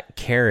that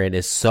Karen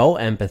is so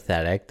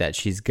empathetic that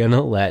she's going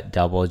to let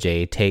Double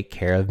J take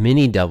care of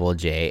Mini Double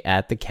J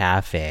at the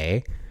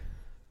cafe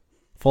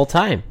full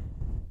time.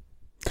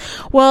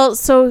 Well,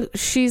 so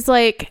she's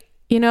like,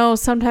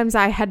 sometimes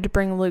I had to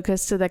bring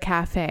Lucas to the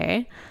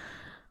cafe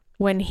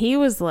when he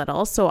was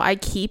little, so I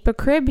keep a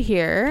crib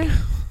here.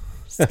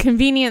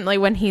 Conveniently,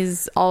 when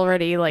he's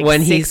already like when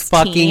 16. he's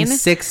fucking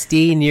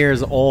 16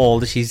 years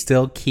old, she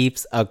still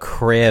keeps a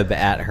crib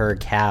at her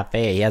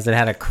cafe. He hasn't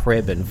had a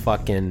crib in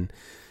fucking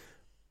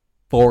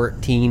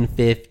 14,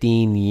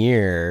 15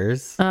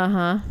 years.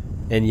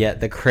 And yet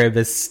the crib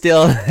is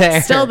still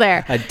there. Still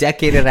there. A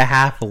decade and a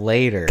half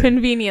later.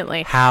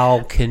 Conveniently.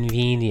 How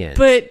convenient.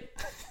 But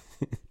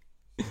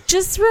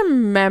just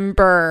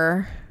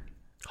remember.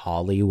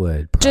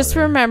 Hollywood. Brother. Just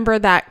remember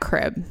that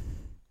crib.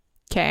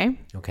 Okay?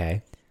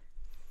 Okay.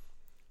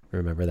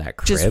 Remember that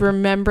crib? Just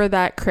remember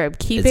that crib.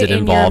 Keep Is it it in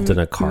involved your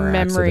in a car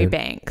memory accident?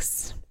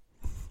 banks.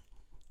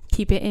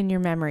 Keep it in your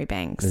memory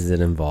banks. Is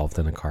it involved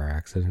in a car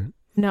accident?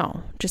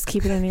 No, just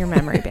keep it in your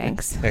memory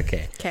banks.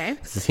 Okay. Okay.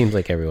 It seems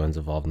like everyone's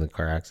involved in the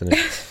car accident.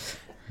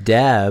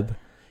 Deb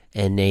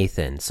and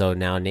Nathan. So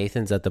now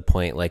Nathan's at the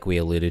point, like we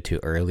alluded to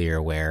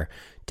earlier, where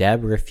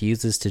Deb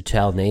refuses to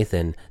tell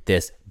Nathan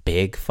this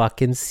big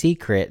fucking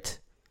secret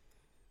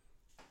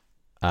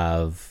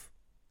of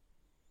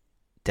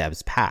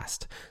Deb's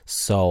past.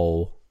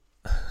 So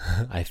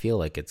I feel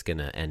like it's going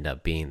to end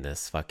up being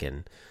this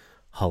fucking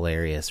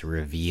hilarious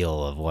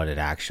reveal of what it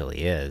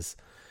actually is.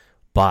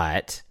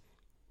 But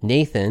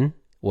Nathan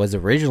was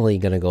originally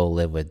going to go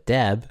live with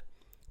Deb,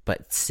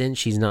 but since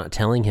she's not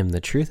telling him the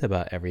truth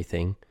about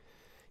everything,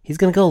 he's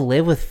going to go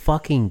live with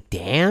fucking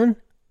Dan?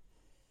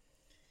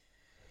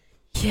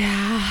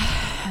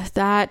 Yeah,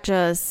 that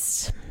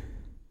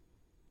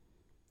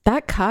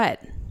cut.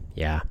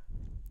 Yeah,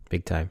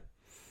 big time.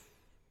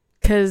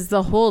 Because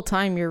the whole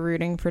time you're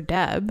rooting for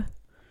Deb.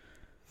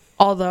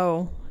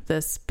 Although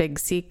this big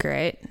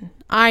secret,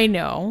 I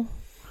know.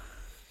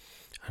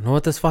 I don't know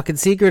what this fucking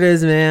secret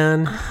is,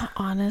 man.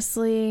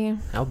 Honestly.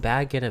 How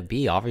bad can it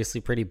be? Obviously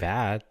pretty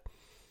bad.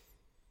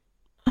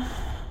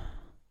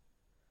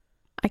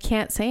 I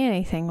can't say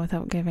anything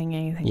without giving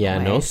anything Yeah,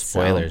 away, no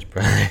spoilers,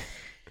 brother.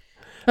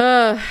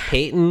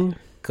 Peyton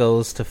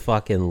goes to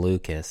fucking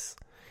Lucas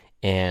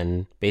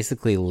and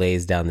basically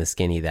lays down the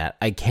skinny that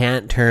I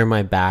can't turn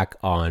my back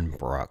on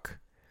Brooke.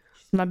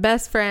 My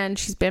best friend,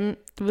 she's been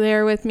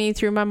there with me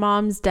through my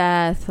mom's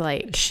death.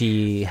 Like,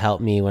 she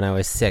helped me when I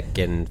was sick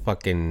in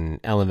fucking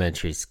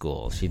elementary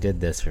school. She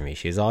did this for me.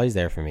 She was always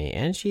there for me.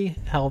 And she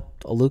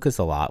helped Lucas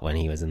a lot when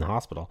he was in the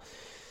hospital.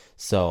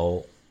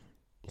 So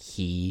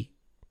he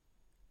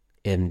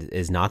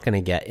is not going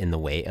to get in the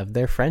way of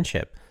their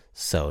friendship.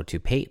 So to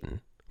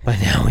Peyton. But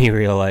now we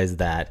realize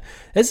that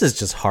this is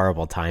just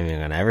horrible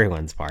timing on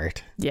everyone's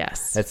part.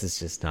 yes. This is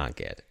just not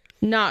good.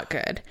 Not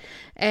good.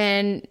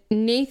 And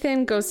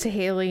Nathan goes to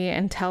Haley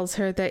and tells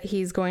her that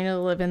he's going to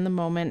live in the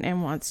moment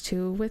and wants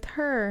to with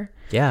her.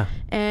 Yeah.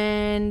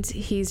 And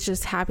he's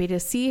just happy to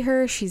see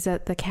her. She's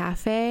at the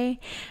cafe.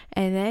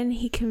 And then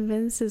he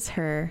convinces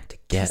her to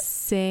get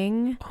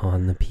sing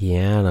on the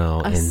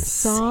piano a and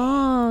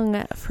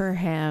song for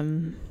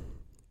him.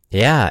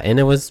 Yeah, and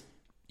it was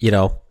you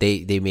know,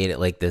 they made it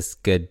like this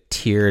good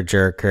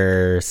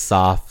tearjerker,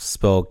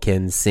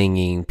 soft-spoken,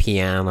 singing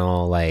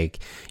piano. Like,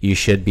 you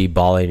should be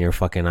bawling your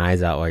fucking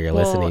eyes out while you're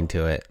listening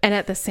to it. And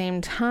at the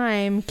same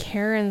time,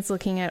 Karen's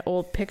looking at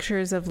old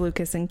pictures of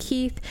Lucas and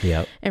Keith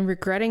Yep. and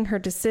regretting her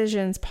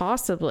decisions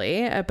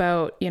possibly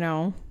about, you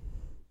know,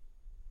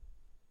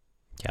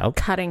 Yep.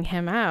 cutting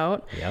him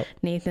out. Yep.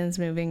 Nathan's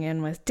moving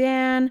in with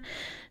Dan.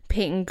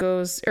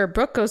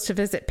 Brooke goes to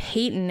visit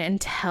Peyton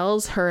and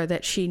tells her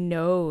that she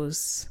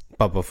knows.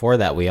 But before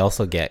that, we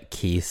also get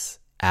Keith's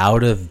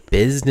out of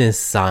business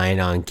sign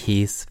on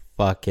Keith's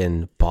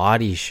fucking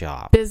body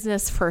shop.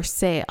 Business for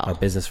sale. A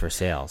business for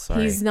sale,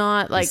 sorry. He's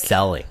not like He's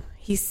selling.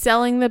 He's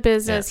selling the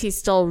business. Yeah. He's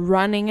still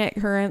running it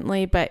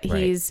currently, but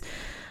Right. he's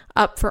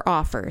up for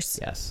offers.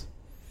 Yes.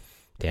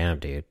 Damn,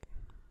 dude.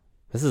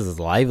 This is his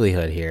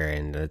livelihood here,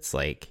 and it's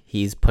like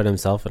he's put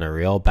himself in a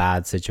real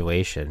bad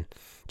situation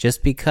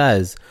just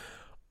because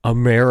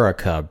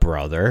America,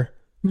 brother.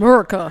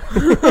 America.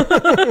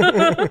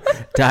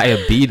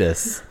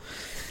 Diabetes.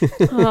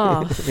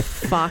 Oh,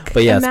 fuck.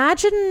 But yes.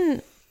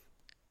 Imagine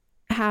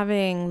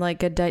having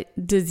like a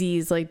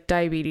disease like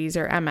diabetes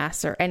or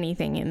MS or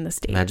anything in the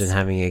States. Imagine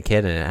having a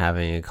kid and it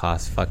having to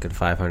cost fucking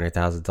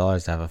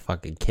 $500,000 to have a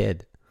fucking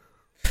kid.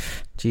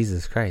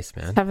 Jesus Christ,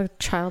 man. Have a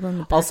child in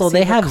the backseat Also,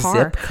 they of a have car.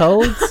 zip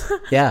codes.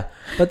 Yeah,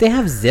 but they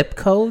have zip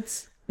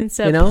codes.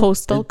 Instead of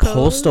postal codes.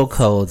 Postal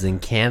codes in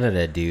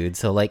Canada, dude.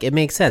 So, like, it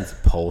makes sense.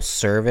 Post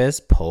service,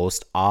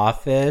 post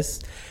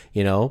office,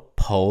 you know,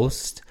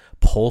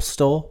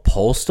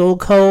 postal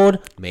code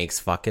makes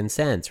fucking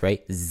sense,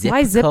 right?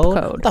 Why zip code?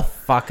 What the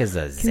fuck is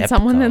a zip Can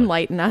someone code?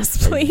 enlighten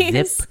us, please?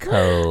 A zip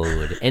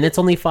code. And it's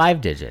only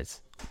 5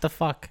 digits. What the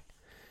fuck?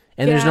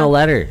 And there's Yeah. no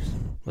letters.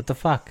 What the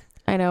fuck?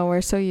 I know,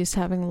 we're so used to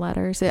having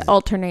letters. It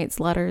alternates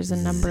letters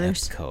and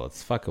numbers. Zip code.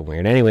 It's fucking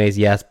weird. Anyways,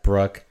 yes,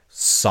 Brooke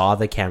saw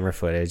the camera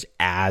footage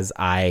as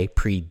I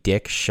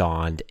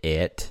predict-shoned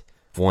it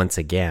once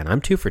again.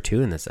 I'm 2 for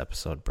 2 in this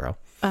episode, bro.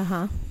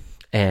 Uh-huh.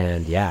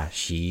 And yeah,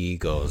 she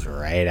goes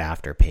right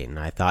after Peyton.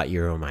 I thought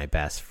you were my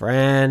best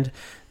friend,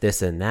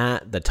 this and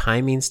that. The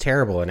timing's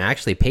terrible. And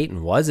actually,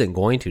 Peyton wasn't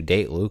going to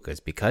date Lucas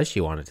because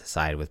she wanted to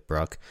side with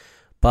Brooke.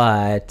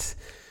 But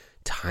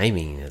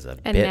timing is a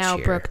And bitch now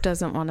here. Brooke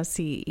doesn't want to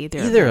see either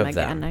Of them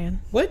them.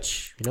 again.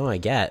 Which, you know, I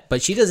get.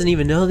 But she doesn't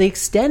even know the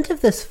extent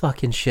of this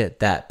fucking shit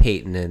that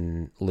Peyton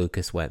and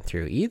Lucas went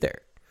through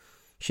either.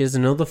 She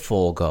doesn't know the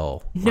full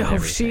go. on No,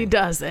 everything. she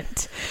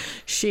doesn't.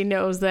 She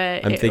knows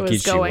that I'm it thinking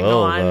was she going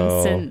will, on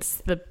though.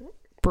 since the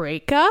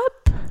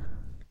breakup.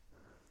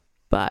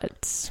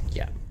 But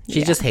Yeah. She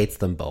Yeah. just hates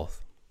them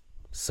both.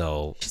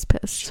 So she's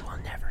pissed. she will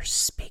never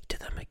speak to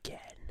them again.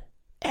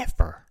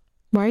 Ever.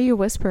 Why are you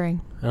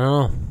whispering? I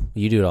don't know.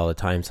 You do it all the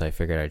time, so I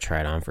figured I'd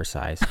try it on for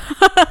size.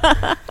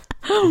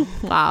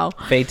 Wow.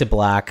 Fade to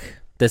Black.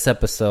 This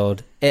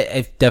episode,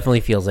 it definitely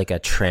feels like a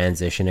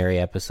transitionary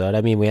episode.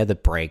 I mean, we had the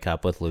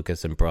breakup with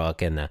Lucas and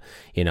Brooke and the,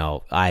 you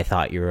know, I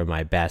thought you were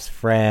my best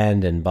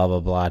friend and blah, blah,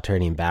 blah,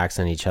 turning backs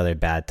on each other,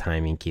 bad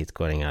timing, Keith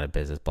going out of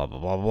business, blah, blah,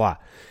 blah, blah.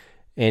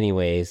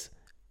 Anyways,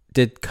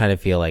 did kind of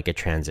feel like a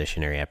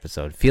transitionary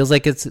episode. Feels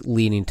like it's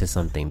leading to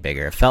something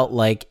bigger. It felt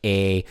like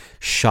a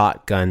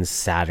Shotgun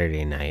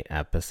Saturday Night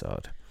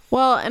episode.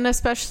 Well, and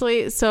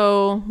especially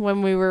so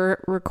when we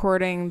were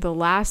recording the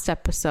last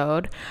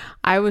episode,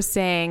 I was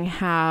saying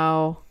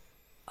how,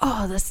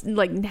 oh, this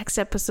like next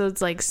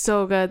episode's like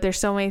so good. There's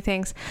so many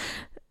things.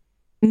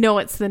 No,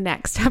 it's the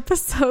next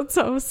episode.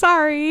 So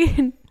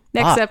sorry.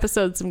 Next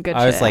episode, some good shit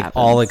I was like happens.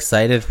 all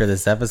excited for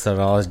this episode,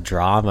 all this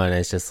drama, and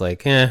it's just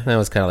like, that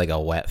was kind of like a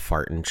wet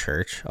fart in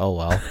church. Oh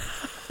well.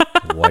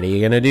 What are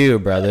you gonna do,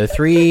 brother?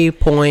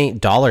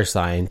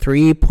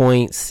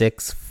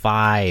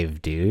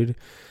 $3.65, dude.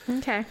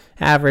 Okay.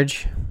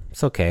 Average.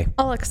 It's okay.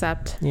 I'll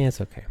accept. Yeah,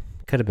 it's okay.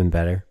 Could have been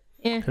better.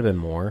 Yeah. Could have been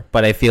more.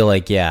 But I feel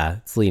like, yeah,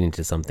 it's leading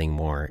to something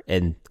more.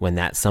 And when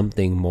that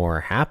something more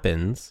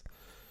happens,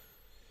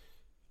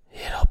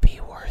 it'll be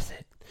worth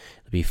it.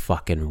 It'll be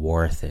fucking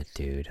worth it,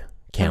 dude.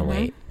 Can't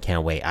wait.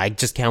 Can't wait. I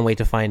just can't wait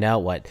to find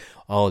out what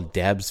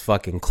Deb's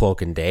fucking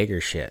Cloak and Dagger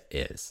shit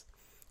is.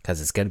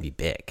 Because it's going to be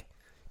big.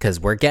 Because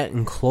we're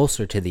getting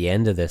closer to the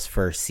end of this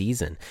first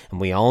season. And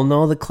we all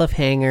know the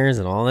cliffhangers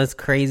and all this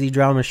crazy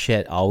drama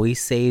shit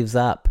always saves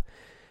up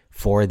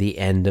for the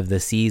end of the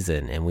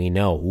season. And we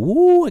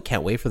know, I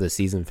can't wait for the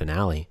season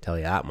finale. Tell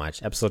you that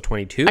much. Episode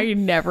 22. I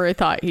never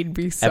thought he'd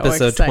be so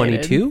Episode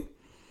excited. 22.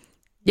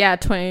 Yeah,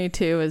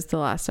 22 is the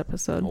last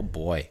episode. Oh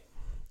boy.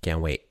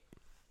 Can't wait.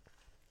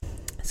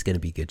 It's going to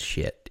be good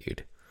shit,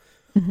 dude.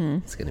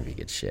 It's going to be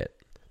good shit.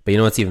 But you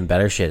know what's even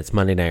better shit? It's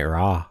Monday Night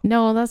Raw.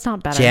 No, that's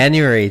not better.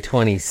 January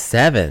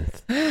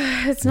 27th.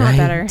 It's not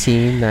better.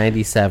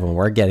 1997.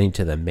 We're getting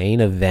to the main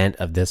event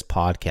of this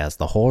podcast.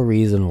 The whole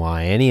reason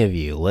why any of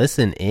you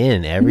listen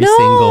in every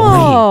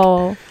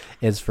single week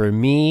is for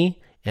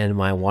me and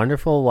my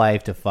wonderful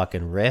wife to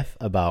fucking riff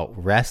about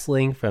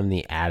wrestling from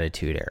the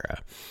Attitude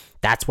Era.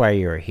 That's why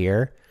you're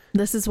here.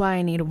 This is why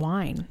I need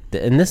wine.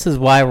 And this is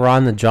why we're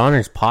on the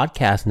Johners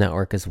Podcast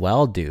Network as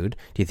well, dude.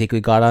 Do you think we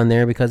got on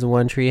there because of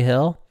One Tree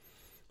Hill?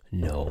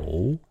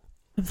 No.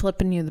 I'm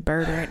flipping you the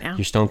bird right now.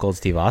 You're Stone Cold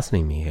Steve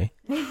Austining me,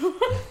 eh?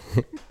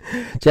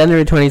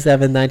 January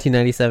 27,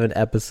 1997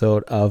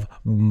 episode of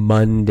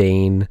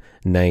Mundane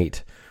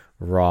Night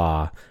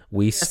Raw.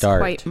 We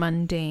start. Quite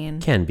mundane.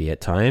 Can be at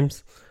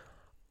times.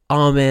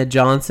 Ahmed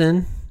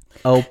Johnson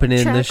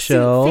opening the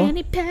show.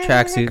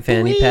 Tracksuit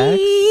fanny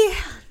packs.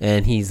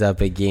 And he's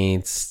up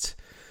against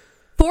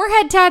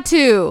Forehead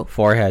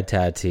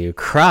tattoo.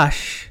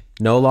 Crush.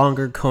 No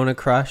longer Kona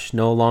Crush.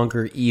 No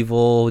longer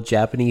evil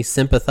Japanese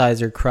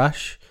sympathizer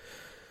Crush.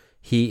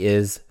 He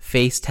is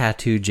face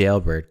tattoo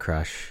jailbird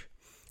Crush.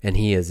 And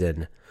he is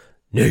in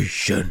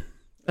Nation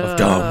of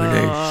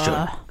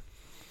Domination.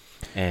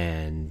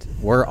 And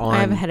we're on. I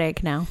have a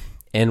headache now.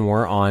 And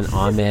we're on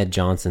Ahmed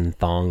Johnson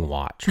thong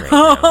watch right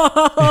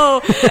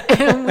now.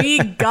 And we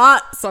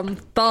got some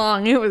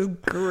thong. It was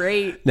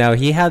great. Now,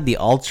 he had the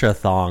Ultra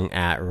thong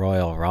at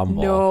Royal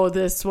Rumble. No,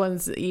 this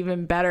one's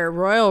even better.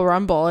 Royal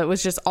Rumble, it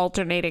was just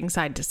alternating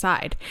side to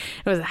side.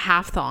 It was a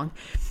half thong.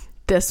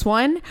 This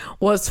one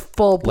was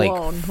full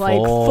blown.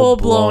 Full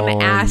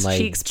blown ass like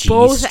cheeks. G-string.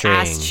 Both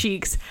ass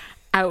cheeks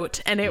out.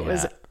 And it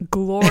was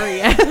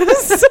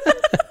glorious.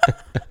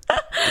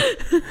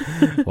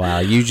 Wow,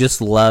 you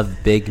just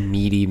love big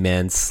meaty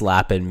men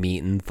slapping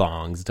meat in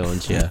thongs,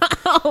 don't you?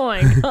 Oh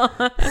my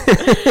god.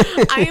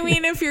 I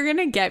mean, if you're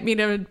gonna get me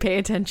to pay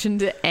attention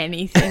to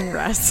anything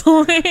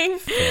wrestling,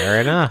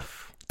 Fair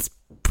enough.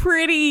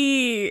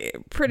 pretty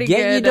good.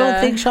 Yeah, you don't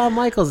think Shawn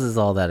Michaels is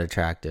all that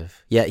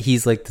attractive. Yet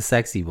he's like the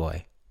sexy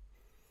boy.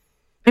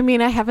 I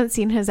mean, I haven't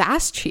seen his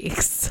ass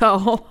cheeks,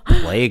 so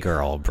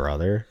Playgirl,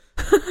 brother.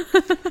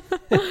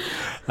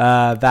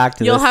 Back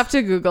to you'll this. have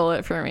to Google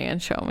it for me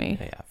and show me.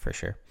 Yeah, for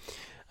sure.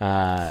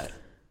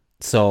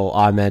 So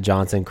Ahmed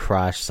Johnson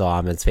Crush. So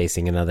Ahmed's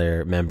facing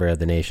another member of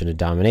the Nation of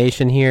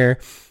Domination here.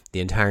 The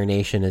entire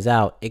nation is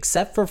out,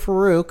 except for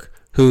Farouk,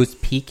 who's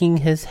peeking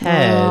his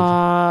head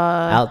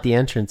out the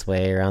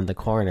entranceway around the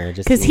corner.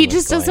 Just Because seeing he what's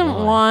just doesn't going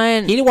on.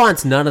 want. He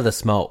wants none of the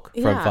smoke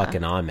from Yeah,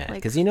 fucking Ahmed. like,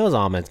 Because he knows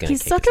Ahmed's going to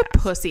He's kick such his a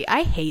ass. pussy.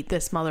 I hate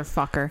this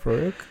motherfucker.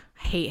 Farouk?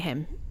 I hate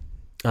him.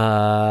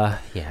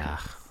 Yeah.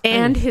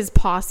 And his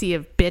posse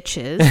of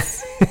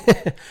bitches.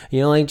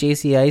 You know, like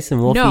JC Ice and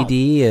Wolfie No,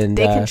 D and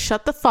they can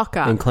shut the fuck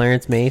up. and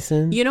Clarence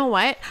Mason. You know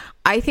what?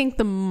 I think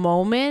the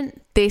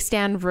moment they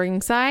stand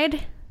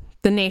ringside,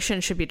 the nation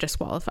should be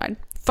disqualified.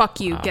 Fuck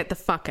you. Get the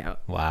fuck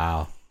out.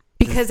 Wow.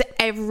 Because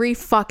every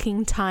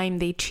fucking time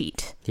they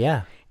cheat.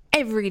 Yeah.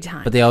 Every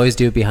time. But they always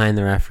do it behind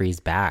the referee's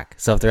back.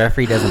 So if the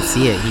referee doesn't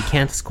see it, he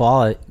can't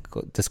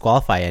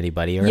disqualify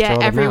anybody or throw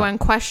them everyone out.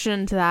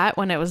 questioned that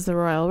when it was the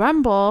Royal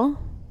Rumble.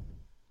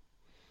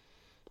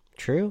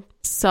 True.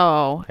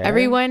 So Fair.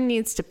 everyone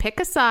needs to pick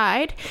a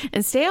side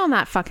and stay on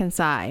that fucking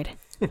side.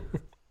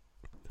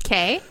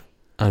 Okay?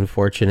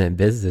 Unfortunate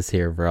business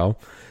here, bro.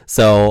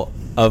 So,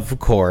 of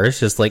course,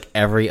 just like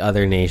every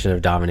other Nation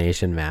of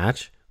Domination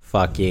match,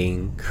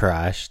 fucking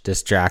Crush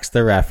distracts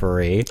the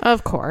referee.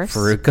 Of course.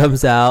 Farouk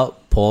comes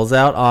out, pulls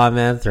out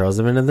Ahmed, throws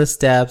him into the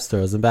steps,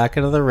 throws him back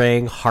into the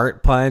ring,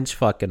 heart punch,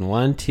 fucking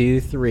 1,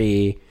 2,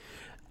 3.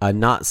 A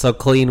not so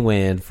clean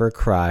win for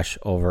Crush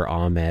over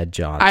Ahmed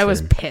Johnson. I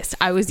was pissed.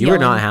 I was You were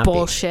yelling not happy.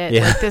 bullshit.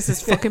 Yeah. Like, this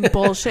is fucking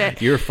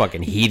bullshit. You were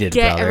fucking heated,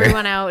 Get brother.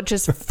 everyone out.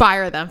 Just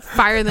fire them.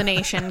 Fire the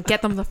nation.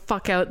 Get them the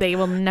fuck out. They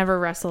will never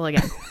wrestle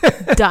again.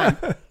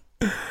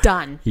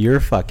 Done. You're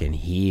fucking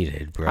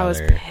heated, brother. I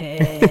was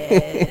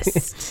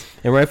pissed.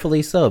 And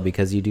rightfully so,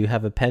 because you do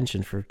have a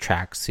penchant for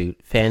tracksuit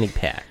fanny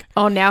pack.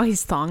 Oh, now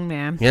he's Thong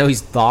Man. You know,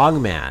 he's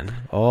Thong Man.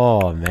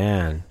 Oh,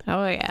 man.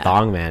 Oh, yeah.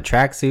 Thong Man.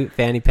 Tracksuit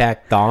fanny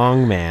pack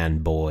Thong Man,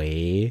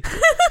 boy.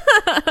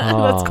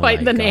 That's quite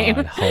my the name.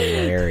 God,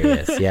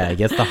 hilarious. Yeah, he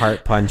gets the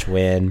heart punch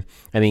win.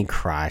 I mean,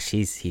 Crush,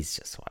 he's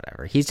just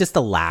whatever. He's just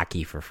a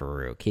lackey for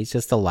Farouk. He's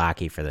just a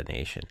lackey for the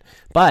nation.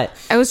 But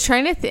I was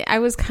trying to think. I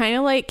was kind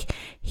of like,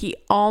 he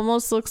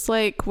almost looks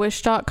like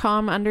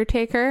Wish.com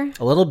Undertaker.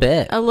 a little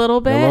bit. A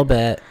little bit? A little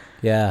bit.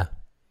 Yeah.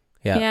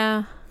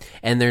 Yeah.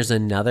 And there's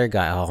another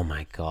guy. Oh,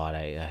 my God.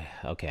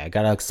 Okay, I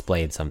got to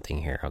explain something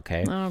here,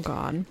 okay? Oh,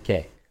 God.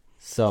 Okay.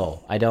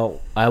 So,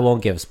 I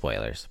won't give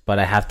spoilers, but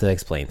I have to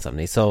explain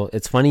something. So,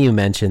 it's funny you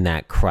mentioned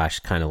that Crush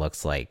kind of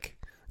looks like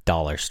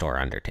Dollar Store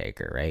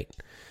Undertaker, right?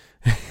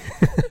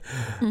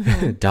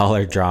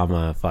 Dollar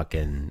drama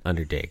fucking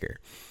Undertaker.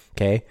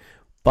 Okay?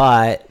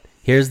 But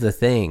here's the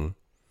thing.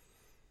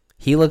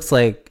 He looks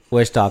like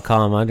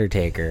Wish.com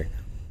Undertaker,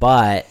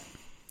 but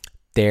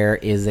there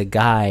is a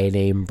guy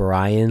named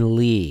Brian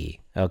Lee,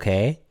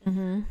 okay?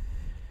 Mm-hmm.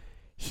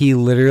 He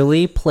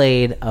literally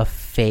played a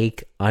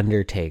fake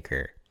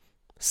Undertaker.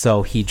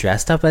 So he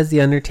dressed up as the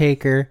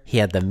Undertaker. He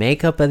had the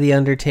makeup of the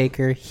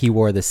Undertaker. He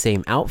wore the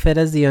same outfit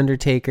as the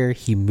Undertaker.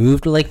 He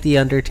moved like the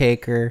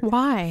Undertaker.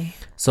 Why?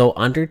 So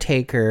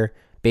Undertaker,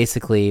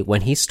 basically,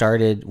 when he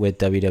started with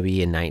WWE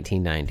in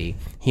 1990,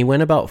 he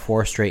went about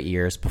 4 straight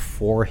years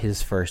before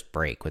his first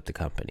break with the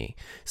company.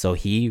 So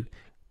he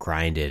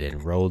grinded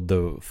and rode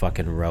the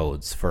fucking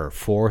roads for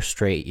 4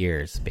 straight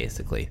years,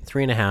 basically.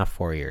 3.5,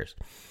 4 years.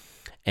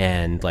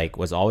 And like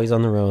was always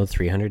on the road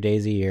 300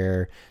 days a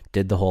year,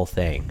 did the whole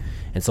thing.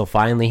 And so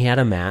finally he had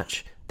a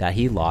match that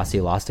he lost.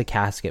 He lost a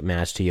casket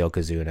match to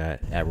Yokozuna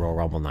at Royal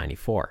Rumble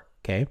 94.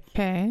 Okay.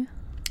 Okay.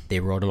 They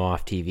wrote him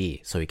off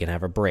TV so he can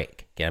have a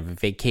break, can have a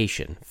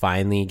vacation,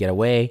 finally get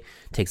away,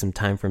 take some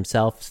time for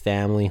himself, his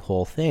family,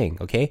 whole thing.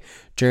 Okay.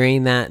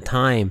 During that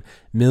time,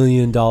 $1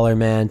 Million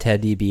Man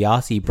Ted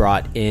DiBiase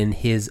brought in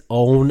his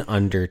own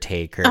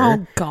Undertaker.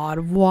 Oh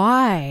God,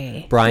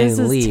 why? Brian this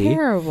is Lee,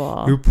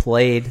 terrible. who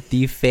played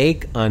the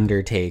fake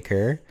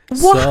Undertaker. What?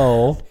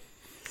 So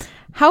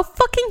How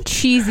fucking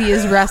cheesy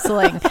is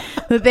wrestling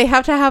that they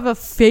have to have a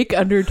fake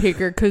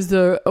Undertaker because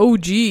the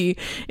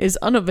OG is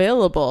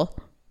unavailable?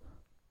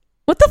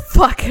 What the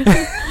fuck?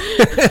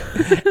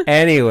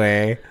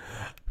 anyway,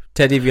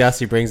 Ted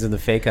DiBiase brings in the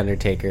fake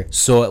Undertaker,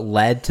 so it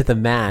led to the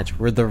match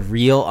where the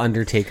real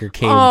Undertaker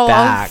came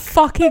back. Of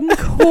fucking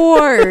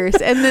course.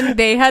 And then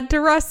they had to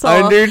wrestle.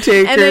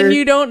 Undertaker. And then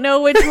you don't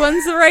know which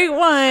one's the right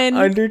one.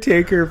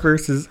 Undertaker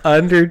versus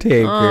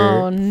Undertaker.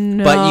 Oh,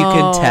 no. But you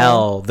can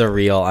tell the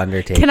real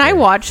Undertaker. Can I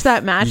watch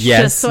that match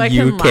Yes, just so I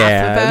you can laugh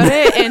can. about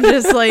it and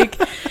just like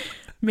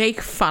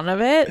make fun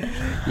of it?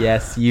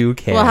 Yes, you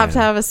can. We'll have to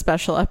have a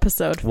special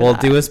episode for We'll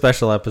that. do a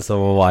special episode.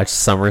 We'll watch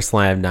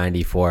SummerSlam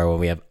 94 when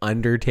we have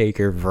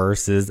Undertaker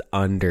versus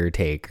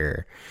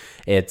Undertaker.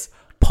 It's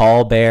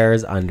Paul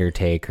Bear's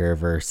Undertaker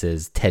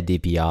versus Ted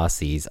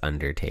DiBiase's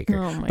Undertaker.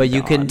 Oh my but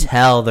you can God.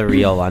 tell the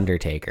real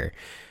Undertaker.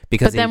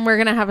 Because But then we're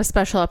going to have a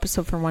special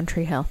episode for One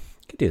Tree Hill.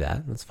 you could do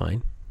that. That's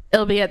fine.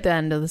 It'll be at the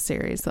end of the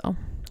series, though.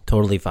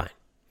 Totally fine.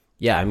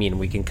 Yeah, I mean,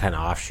 we can kind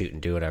of offshoot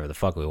and do whatever the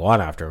fuck we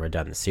want after we're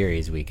done the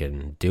series. We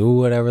can do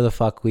whatever the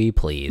fuck we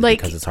please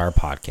because it's our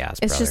podcast,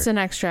 It's brother. just an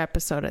extra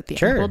episode at the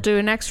Sure. end. We'll do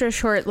an extra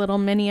short little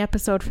mini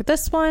episode for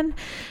this one,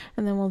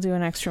 and then we'll do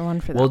an extra one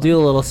for that We'll one. do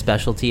a little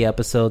specialty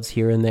episodes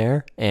here and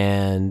there,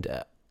 and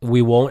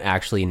we won't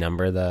actually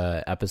number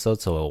the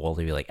episodes, so it will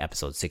only be like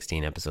episode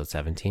 16, episode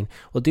 17.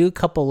 We'll do a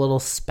couple little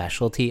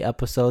specialty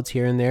episodes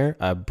here and there,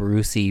 a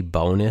Brucey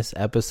bonus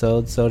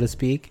episode, so to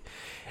speak.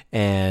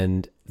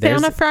 And Say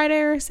there's on a Friday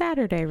or a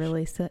Saturday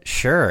release it.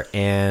 sure,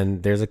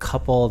 and there's a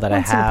couple that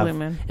Once in a I blue have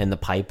moon. in the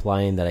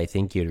pipeline that I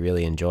think you'd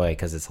really enjoy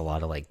because it's a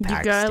lot of like You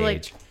backstage. gotta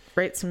like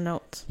write some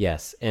notes.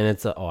 Yes, and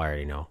it's I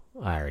already know.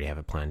 I already have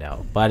it planned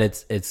out. But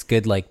it's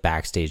good like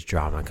backstage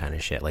drama kind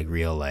of shit, like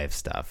real life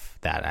stuff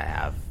that I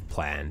have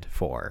planned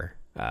for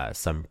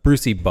some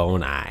Brucey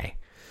bonus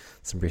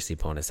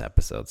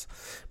episodes.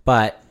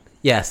 But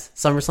yes,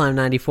 SummerSlam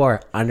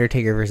 94,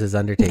 Undertaker versus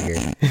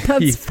Undertaker.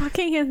 That's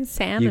fucking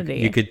insanity.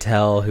 You could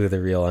tell who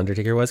the real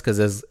Undertaker was because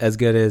as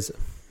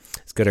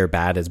good or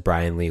bad as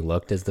Brian Lee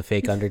looked as the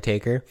fake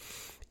Undertaker,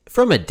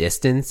 from a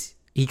distance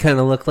he kind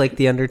of looked like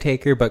the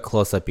Undertaker, but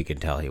close up you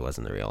could tell he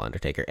wasn't the real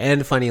Undertaker.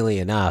 And funnily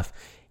enough,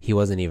 he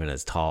wasn't even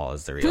as tall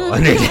as the real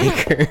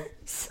Undertaker.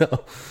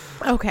 So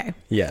Okay.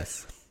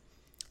 yes,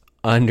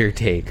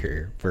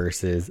 Undertaker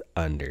versus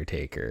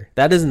Undertaker.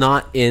 That is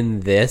not in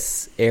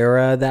this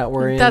era that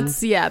we're in.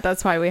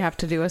 That's why we have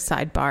to do a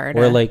sidebar.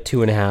 We're like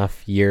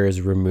 2.5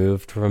 years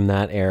removed from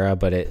that era,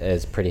 but it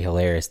is pretty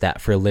hilarious that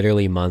for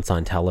literally months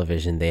on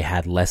television, they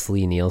had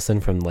Leslie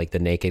Nielsen from like the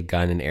Naked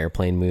Gun and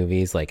Airplane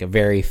movies, like a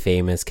very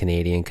famous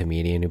Canadian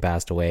comedian who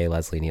passed away,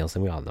 Leslie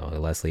Nielsen. We all know who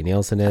Leslie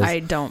Nielsen is. I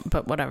don't,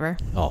 but whatever.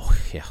 Oh,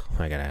 yeah.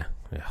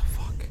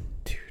 Fuck.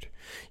 Dude,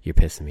 you're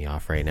pissing me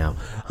off right now.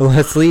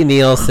 Leslie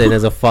Nielsen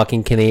is a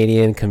fucking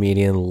Canadian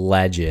comedian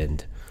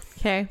legend.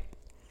 Okay.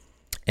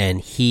 And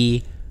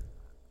he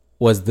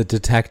was the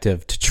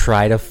detective to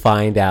try to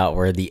find out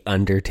where the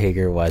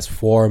Undertaker was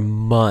for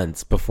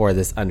months before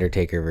this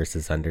Undertaker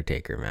versus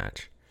Undertaker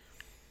match.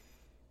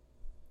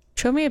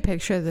 Show me a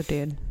picture of the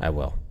dude. I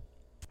will.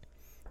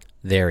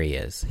 There he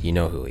is. You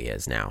know who he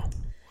is now.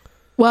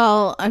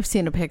 Well, I've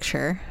seen a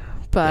picture,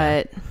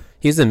 but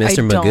He's a Mr.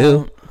 I Magoo.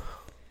 don't-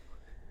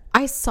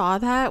 I saw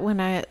that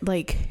when I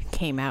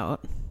came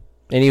out.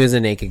 And he was a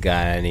naked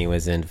guy, and he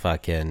was in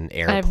fucking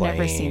Airplane. I've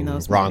never seen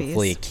those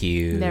Wrongfully movies.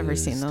 accused. Never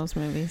seen those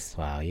movies.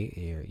 Wow,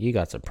 you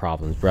got some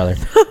problems, brother.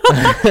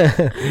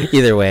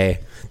 Either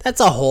way, that's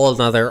a whole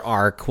nother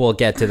arc. We'll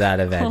get to that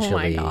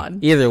eventually. God.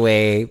 Either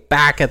way,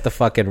 back at the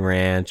fucking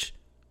ranch,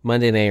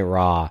 Monday Night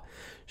Raw.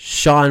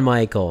 Shawn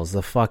Michaels,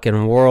 the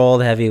fucking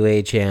world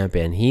heavyweight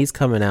champion. He's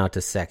coming out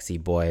to sexy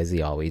boy as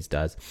he always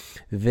does.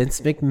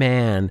 Vince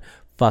McMahon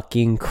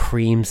fucking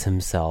creams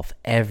himself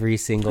every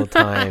single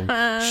time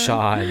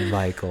Shawn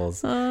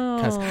Michaels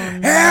comes.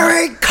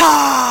 Here he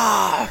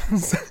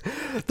comes!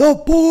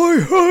 The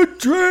boyhood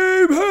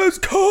dream has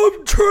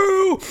come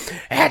true!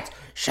 It's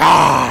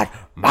Shawn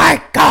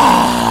Michaels!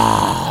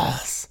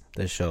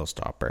 The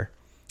showstopper.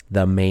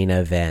 The main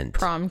event.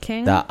 Prom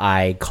king? The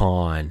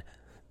icon.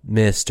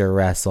 Mr.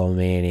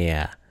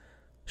 WrestleMania.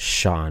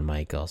 Shawn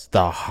Michaels.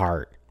 The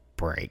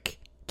Heartbreak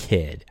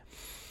Kid.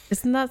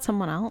 Isn't that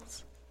someone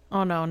else?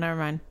 Oh, no, never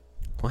mind.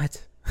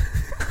 What?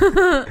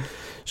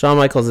 Shawn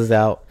Michaels is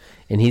out,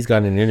 and he's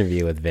got an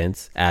interview with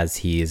Vince as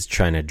he is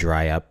trying to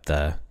dry up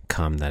the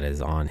cum that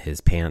is on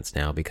his pants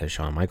now because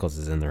Shawn Michaels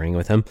is in the ring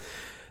with him.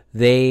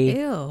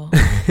 Ew.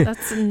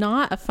 That's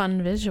not a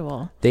fun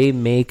visual. They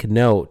make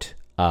note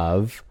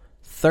of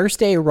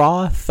Thursday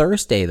Raw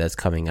Thursday that's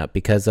coming up,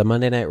 because a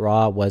Monday Night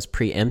Raw was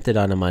preempted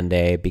on a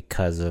Monday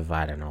because of,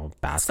 I don't know,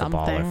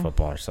 basketball or Something.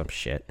 football or some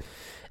shit.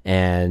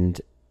 And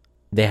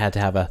they had to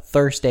have a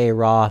Thursday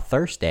Raw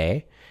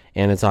Thursday,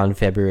 and it's on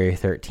February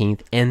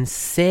 13th. And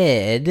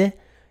Sid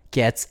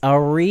gets a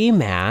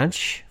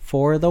rematch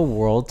for the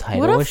world title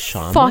What a with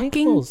Shawn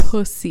fucking Michaels.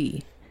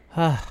 pussy.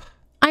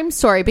 I'm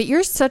sorry, but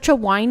you're such a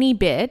whiny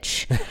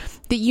bitch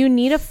that you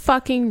need a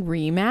fucking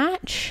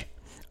rematch.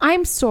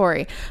 I'm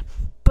sorry,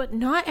 but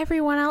not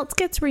everyone else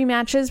gets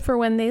rematches for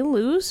when they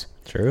lose.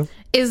 True.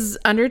 Is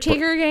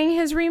Undertaker getting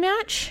his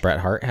rematch? Bret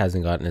Hart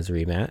hasn't gotten his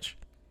rematch.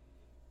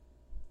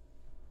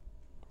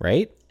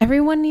 Right?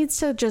 Everyone needs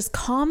to just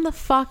calm the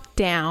fuck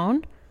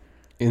down.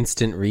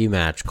 Instant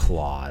rematch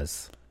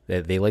clause.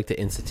 They like to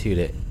institute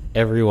it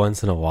every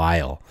once in a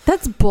while.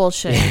 That's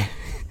bullshit.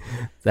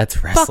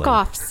 That's wrestling. Fuck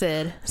off,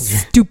 Sid.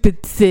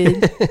 Stupid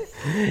Sid.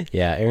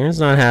 Yeah, Aaron's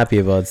not happy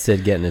about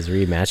Sid getting his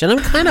rematch. And I'm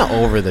kind of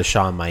over the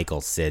Shawn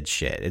Michaels Sid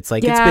shit. It's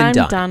like, it's been I'm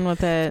done. done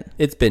with it.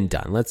 It's been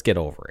done. Let's get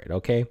over it,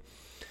 okay?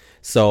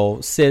 So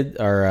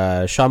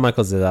Shawn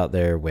Michaels is out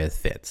there with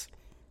Fitz.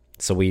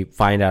 So we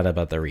find out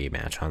about the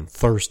rematch on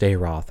Thursday,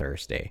 Raw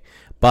Thursday.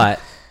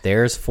 But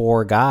there's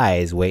 4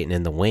 guys waiting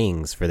in the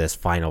wings for this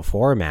Final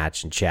Four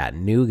match in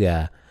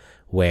Chattanooga,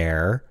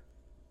 where,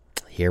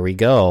 here we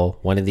go,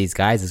 one of these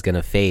guys is going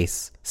to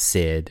face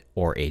Sid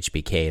or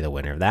HBK, the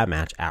winner of that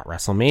match, at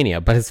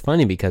WrestleMania. But it's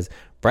funny because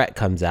Bret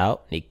comes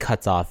out and he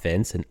cuts off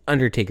Vince, and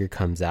Undertaker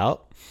comes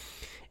out,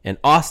 and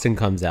Austin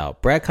comes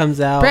out. Bret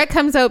comes out. Bret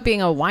comes out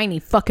being a whiny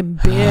fucking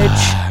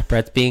bitch.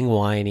 Bret's being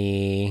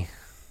whiny.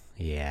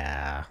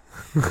 Yeah.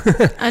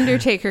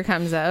 Undertaker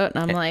comes out,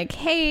 and I'm like,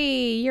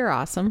 hey, you're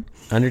awesome.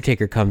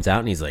 Undertaker comes out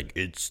and he's like,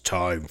 it's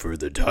time for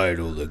the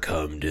title to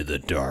come to the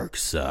dark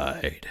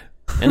side.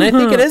 And I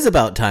think it is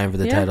about time for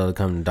the title to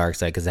come to the dark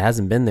side, because it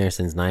hasn't been there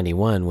since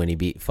 91 when he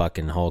beat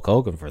fucking Hulk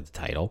Hogan for the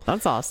title.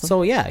 That's awesome.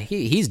 So yeah,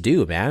 he's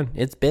due, man.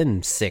 It's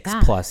been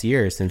 6+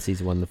 years since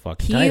he's won the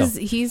fucking title.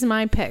 He's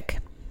my pick.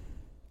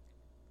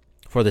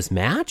 For this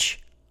match?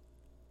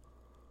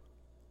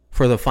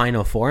 For the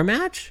Final Four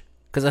match?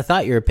 Because I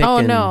thought you were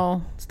picking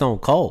no. Stone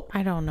Cold.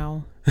 I don't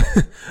know.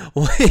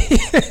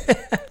 I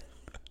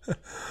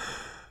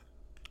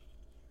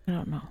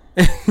don't know.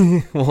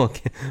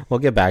 we'll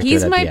get back to it.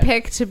 He's at my the end.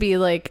 pick to be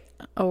like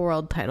a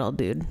world title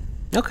dude.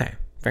 Okay,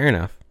 fair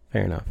enough.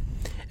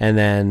 And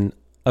then,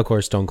 of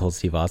course, Stone Cold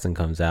Steve Austin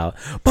comes out.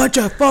 Bunch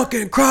of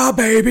fucking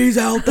crybabies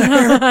out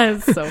there.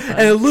 It's so funny.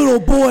 And a little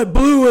boy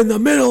blue in the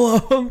middle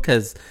of them.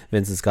 Because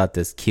Vince has got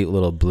this cute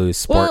little blue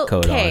sport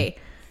coat on.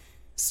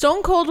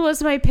 Stone Cold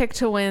was my pick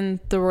to win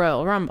the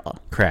Royal Rumble.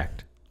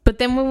 Correct. But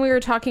then when we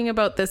were talking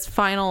about this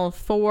Final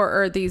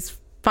Four, or these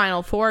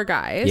Final Four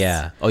guys.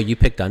 Yeah. Oh, you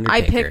picked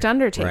Undertaker. I picked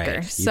Undertaker. Right.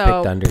 You So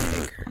picked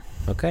Undertaker.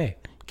 Okay.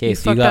 You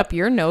so fucked you got up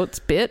your notes,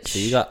 bitch. So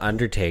you got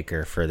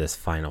Undertaker for this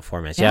Final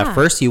Four match. Yeah. Yeah,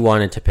 first you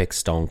wanted to pick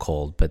Stone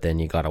Cold, but then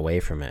you got away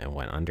from it and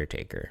went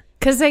Undertaker.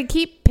 Because I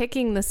keep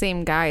picking the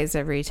same guys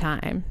every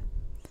time.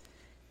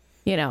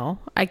 You know,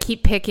 I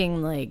keep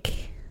picking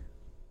like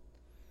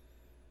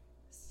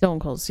Stone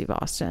Cold Steve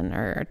Austin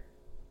or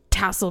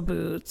Tassel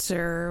Boots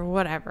or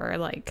whatever.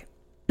 Like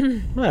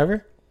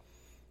Whatever.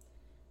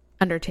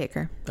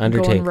 Undertaker.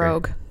 Undertaker. Going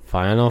rogue.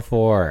 Final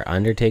Four.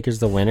 Undertaker's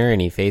the winner,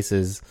 and he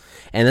faces.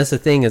 And that's the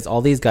thing, is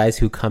all these guys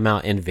who come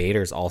out, and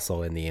Vader's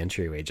also in the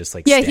entryway, just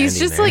like He's standing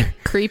just there,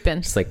 like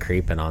creeping. just like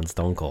creeping on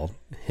Stone Cold.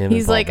 Him and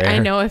He's Paul like, I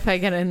Bearer. know if I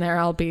get in there,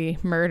 I'll be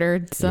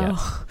murdered. So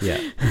Yeah.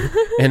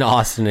 And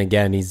Austin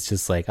again, he's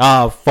just like,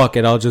 oh fuck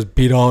it, I'll just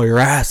beat all your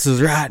asses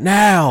right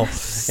now,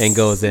 and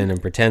goes in and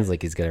pretends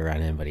like he's gonna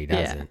run in, but he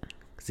doesn't,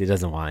 because he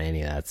doesn't want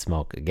any of that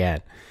smoke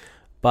again.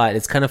 But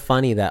it's kind of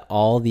funny that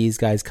all these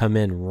guys come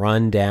in,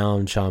 run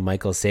down Shawn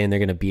Michaels, saying they're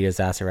going to beat his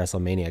ass at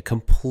WrestleMania,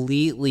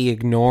 completely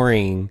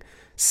ignoring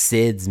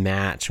Sid's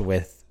match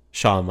with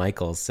Shawn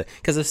Michaels.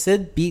 Because if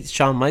Sid beats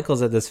Shawn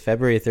Michaels at this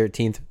February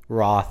 13th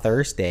Raw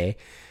Thursday,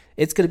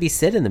 it's going to be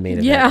Sid in the main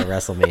event at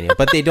WrestleMania.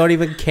 But they don't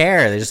even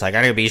care. They're just like,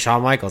 I'm going to beat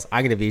Shawn Michaels.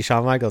 I'm going to beat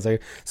Shawn Michaels. So they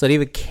don't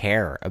even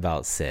care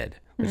about Sid,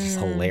 which is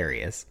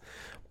hilarious.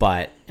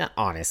 But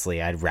honestly,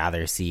 I'd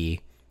rather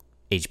see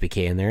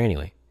HBK in there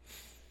anyway.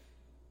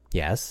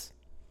 Yes.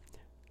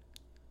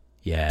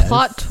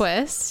 plot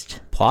twist.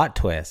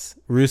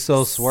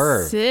 Russo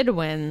swerve. Sid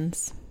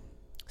wins.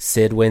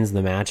 Sid wins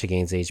the match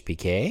against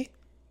HBK.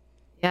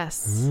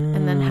 Yes.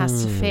 And then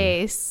has to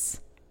face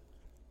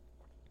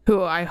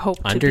who I hope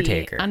to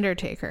Undertaker. be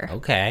Undertaker.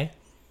 Okay.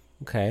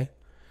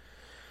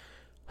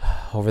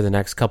 Over the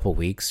next couple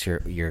weeks,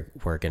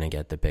 we're gonna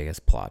get the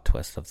biggest plot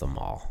twist of them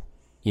all.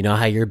 You know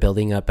how you're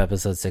building up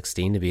episode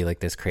 16 to be like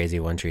this crazy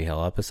One Tree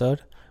Hill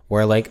episode?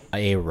 We're like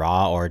a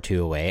Raw or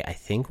two away. I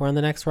think we're on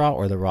the next Raw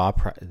or the Raw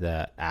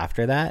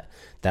after that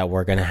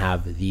we're going to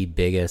have the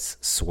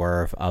biggest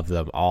swerve of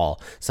them all.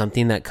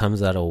 Something that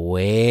comes out of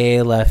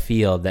way left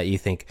field that you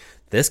think,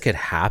 this could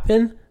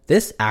happen?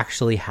 This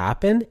actually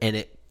happened? And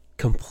it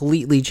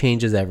completely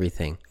changes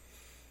everything.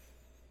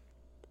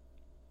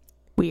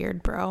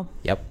 Weird, bro.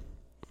 Yep.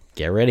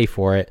 Get ready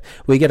for it.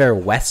 We get our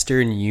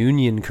Western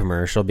Union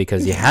commercial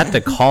because you had to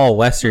call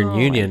Western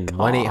Union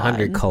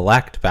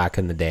 1-800-COLLECT back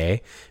in the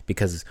day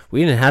because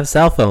we didn't have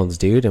cell phones,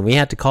 dude, and we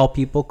had to call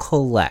people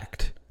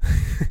collect.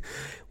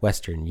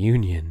 Western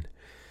Union,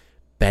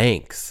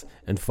 banks,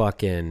 and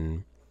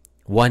fucking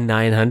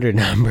 1-900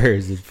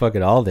 numbers and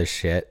fucking all this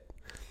shit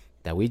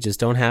that we just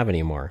don't have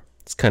anymore.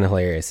 It's kind of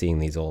hilarious seeing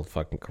these old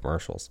fucking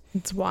commercials.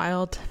 It's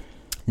wild.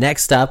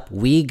 Next up,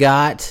 we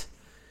got...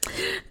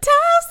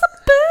 Toss the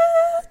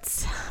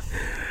boots.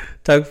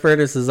 Doug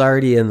Furnas is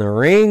already in the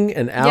ring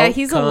and out. Yeah,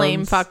 he's comes... a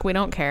lame fuck. We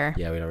don't care.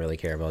 Yeah, we don't really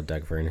care about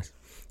Doug Furnas.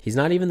 He's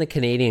not even the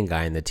Canadian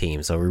guy in the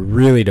team, so we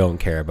really don't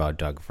care about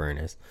Doug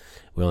Furnas.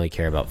 We only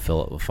care about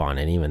Philip Lafon,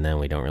 and even then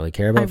we don't really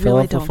care about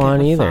Philip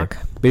Lafon either. Fuck.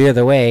 But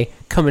either way,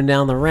 coming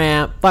down the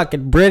ramp,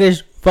 fucking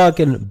British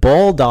fucking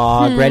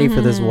Bulldog, ready for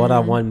this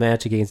one-on-one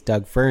match against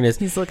Doug Furnas.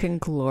 He's looking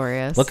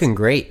glorious. Looking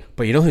great.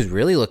 But you know who's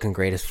really looking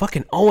great is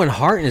fucking Owen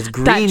Hart in his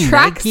green That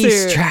Nike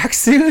tracksuit.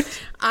 tracksuit.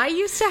 I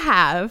used to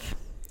have,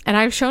 and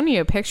I've shown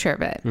you a picture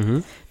of it. Mm-hmm.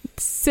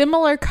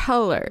 Similar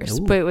colors,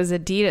 but it was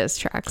Adidas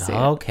tracksuit.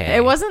 Okay.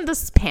 It wasn't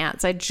the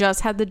pants. I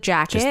just had the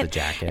jacket. Just the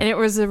jacket. And it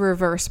was a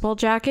reversible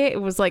jacket.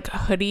 It was like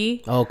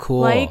hoodie. Oh,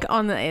 cool. Like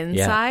on the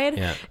inside.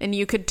 yeah. And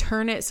you could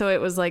turn it so it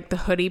was like the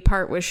hoodie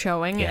part was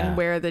showing Yeah. and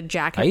wear the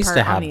jacket I used part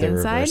to have on the the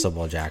inside.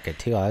 reversible jacket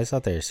too. I always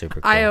thought they were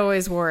super cool. I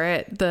always wore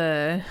it,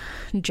 the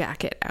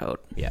jacket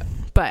out. Yeah.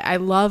 But I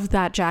love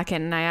that jacket,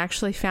 and I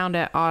actually found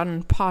it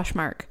on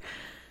Poshmark.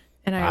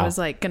 And I Wow. was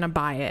like going to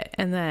buy it.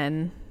 And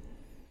then...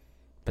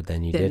 But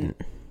then you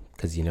didn't.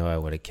 Because you know I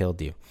would have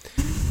killed you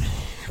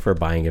for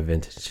buying a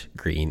vintage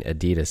green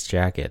Adidas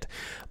jacket.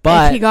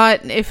 But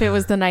if it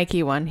was the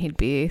Nike one, he'd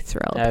be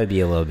thrilled. I would be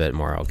a little bit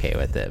more okay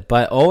with it.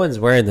 But Owen's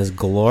wearing this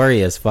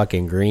glorious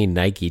fucking green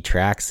Nike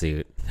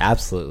tracksuit.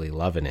 Absolutely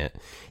loving it.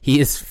 He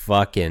is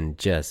fucking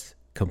just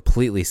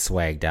completely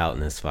swagged out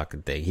in this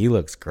fucking thing. He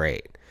looks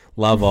great.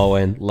 Love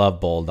Owen.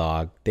 Love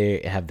Bulldog.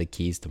 They have the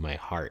keys to my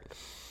heart.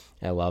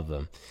 I love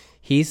them.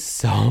 He's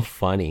so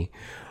funny.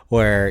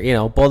 Where, you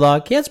know,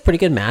 Bulldog, he has a pretty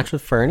good match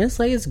with Furnas.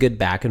 Like, it's good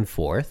back and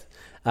forth.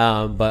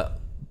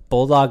 But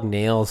Bulldog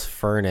nails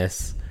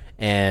Furnas,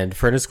 and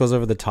Furnas goes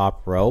over the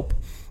top rope,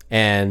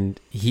 and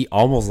he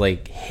almost,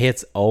 like,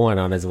 hits Owen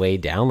on his way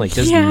down. Like,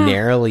 just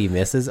narrowly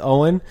misses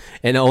Owen.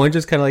 And Owen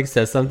just kind of, like,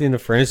 says something to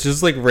Furnas,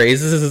 just, like,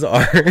 raises his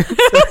arm.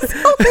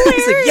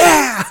 He's like,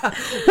 yeah!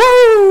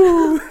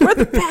 Woo! We're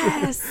the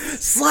best.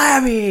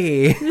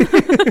 Slammy!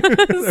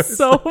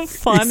 So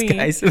funny. These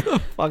guys are the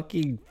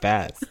fucking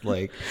best.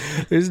 Like,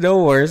 there's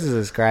no words to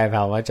describe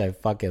how much I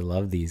fucking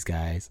love these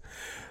guys.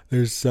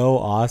 They're so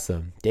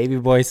awesome. Davey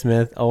Boy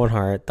Smith, Owen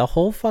Hart, the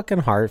whole fucking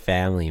Hart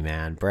family,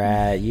 man.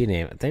 Brad, you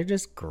name it. They're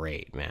just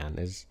great, man.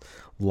 I just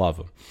love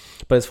them.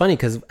 But it's funny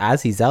because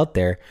as he's out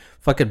there,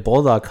 fucking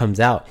Bulldog comes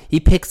out. He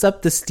picks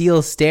up the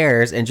steel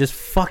stairs and just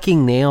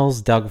fucking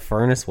nails Doug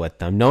Furnas with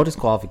them. No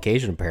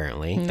disqualification,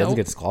 apparently. Nope. Doesn't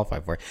get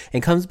disqualified for it.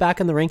 And comes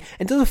back in the ring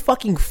and does a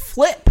fucking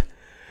flip.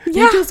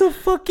 Yeah. He does a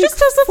fucking Just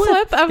does a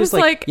flip. I was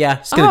like, yeah,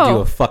 just gonna do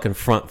oh. a fucking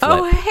front flip.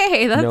 Oh,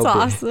 hey, that's No big-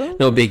 awesome.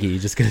 No biggie. You're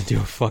just gonna do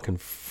a fucking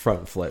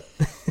front flip.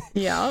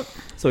 Yep.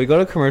 So we go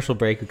to commercial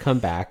break. We come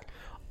back.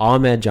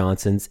 Ahmed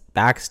Johnson's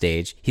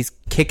backstage. He's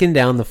kicking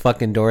down the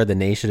fucking door of the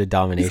Nation of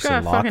Domination He's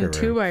got a locker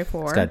fucking room.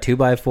 2x4. He's got a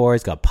 2x4.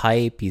 He's got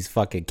pipe. He's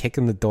fucking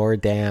kicking the door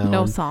down.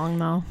 No thong,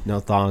 though. No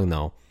thong,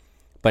 though.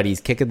 But he's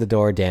kicking the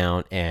door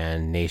down,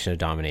 and Nation of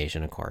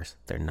Domination, of course,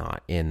 they're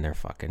not in their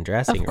fucking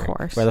dressing room. Of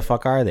course. Where the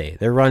fuck are they?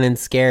 They're running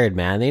scared,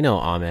 man. They know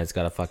Ahmed's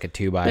got a fucking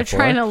 2x4. They're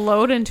trying to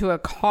load into a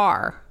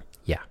car.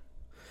 Yeah.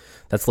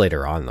 That's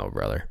later on, though,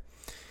 brother.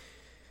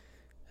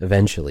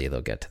 Eventually,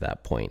 they'll get to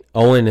that point.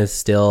 Owen is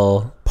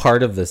still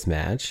part of this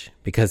match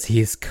because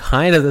he's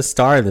kind of the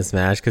star in this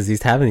match because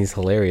he's having these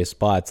hilarious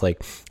spots.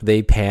 Like,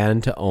 they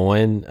pan to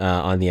Owen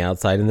on the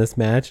outside in this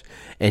match,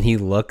 and he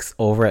looks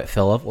over at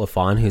Philip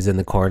Lafon, who's in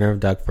the corner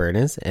of Doug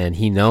Furnas, and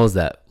he knows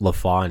that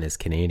Lafon is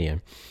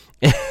Canadian.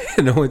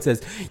 And Owen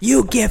says,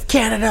 "You give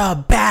Canada a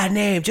bad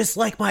name, just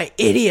like my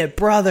idiot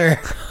brother."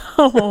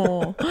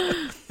 Oh.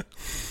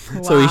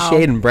 So he's Wow.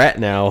 shading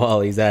Brett now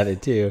while he's at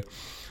it too.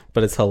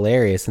 But it's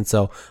hilarious. And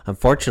so,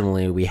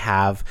 unfortunately, we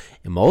have,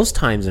 most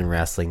times in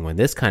wrestling, when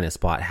this kind of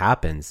spot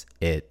happens,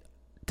 it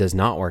does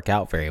not work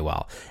out very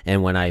well.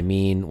 And when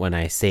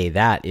I say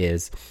that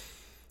is,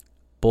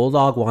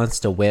 Bulldog wants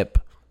to whip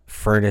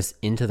Furnas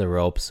into the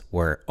ropes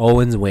where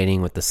Owen's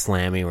waiting with the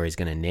slammy, where he's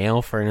going to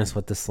nail Furnas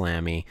with the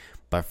slammy.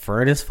 But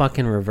Furnas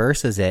fucking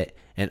reverses it,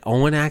 and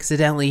Owen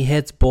accidentally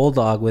hits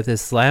Bulldog with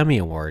his slammy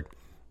award.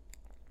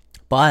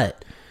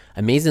 But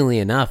amazingly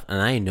enough,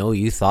 and I know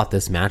you thought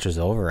this match was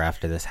over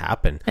after this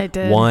happened. I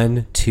did.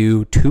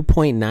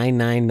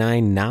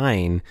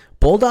 2.9999.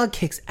 Bulldog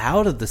kicks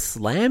out of the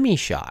slammy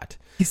shot.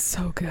 He's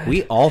so good.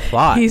 We all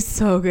thought. He's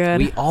so good.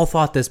 We all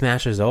thought this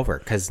match was over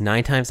because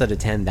 9 times out of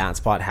 10 that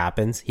spot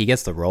happens. He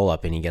gets the roll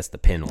up and he gets the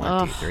pin.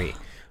 1, 2, 3.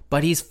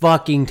 But he's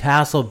fucking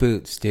tassel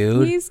boots,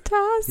 dude. He's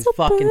He's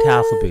fucking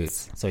tassel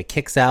boots. So he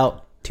kicks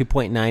out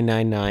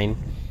 2.999.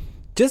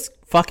 Just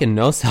fucking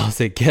no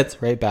sells it,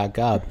 gets right back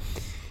up.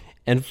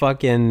 And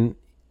fucking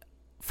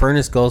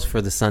Furnace goes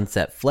for the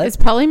sunset flip. It's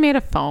probably made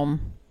of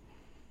foam.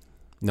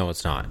 No,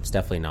 it's not. It's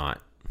definitely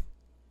not.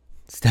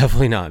 It's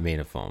definitely not made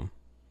of foam.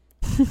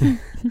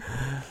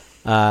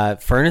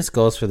 Furnace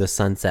goes for the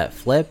sunset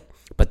flip,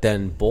 but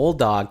then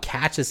Bulldog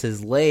catches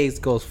his legs,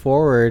 goes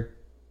forward,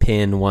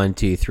 pin 1,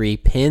 2, 3,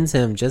 pins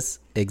him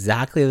just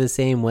exactly the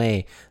same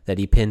way that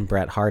he pinned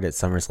Bret Hart at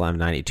SummerSlam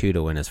 92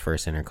 to win his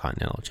first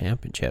Intercontinental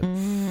Championship.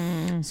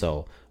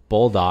 So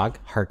Bulldog,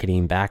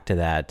 harkening back to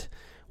that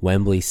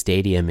Wembley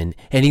Stadium,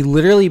 and he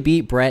literally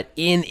beat Bret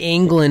in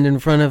England in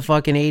front of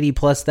fucking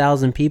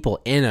 80,000+ people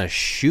in a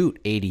shoot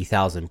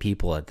 80,000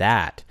 people at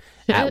that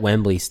at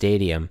Wembley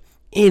Stadium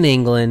in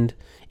England,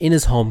 in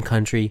his home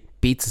country,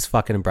 beats his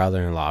fucking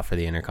brother-in-law for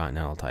the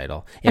Intercontinental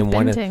title in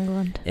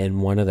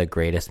one of the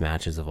greatest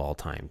matches of all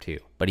time too.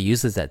 But he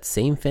uses that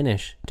same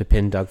finish to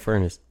pin Doug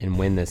Furnace and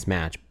win this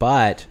match.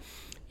 But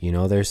you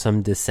know, there's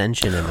some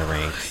dissension in the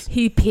ranks.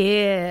 He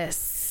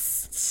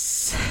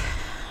pissed.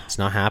 It's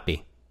not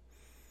happy.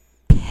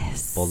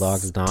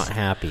 Bulldog's not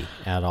happy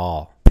at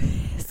all.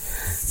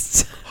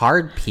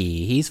 Hard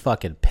P. He's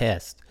fucking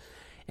pissed.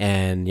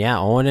 And yeah,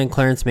 Owen and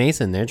Clarence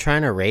Mason, they're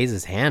trying to raise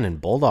his hand,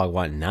 and Bulldog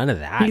want none of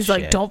that. He's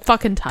like, don't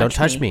fucking touch me. Don't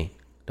touch me.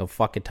 Don't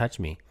fucking touch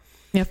me.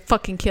 Yeah,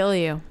 fucking kill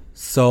you.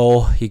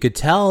 So you could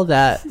tell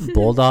that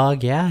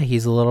Bulldog, yeah,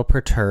 he's a little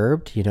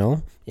perturbed, you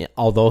know.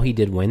 Although he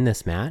did win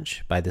this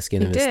match by the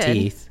skin of his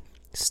teeth,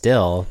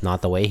 still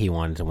not the way he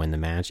wanted to win the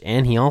match.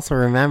 And he also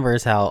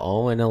remembers how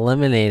Owen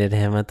eliminated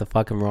him at the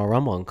fucking Royal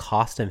Rumble and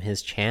cost him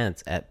his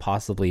chance at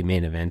possibly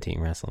main eventing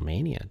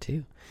WrestleMania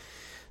too.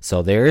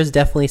 So there is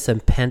definitely some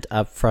pent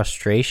up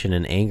frustration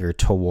and anger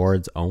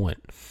towards Owen.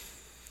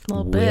 A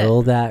little bit.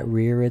 Will that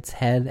rear its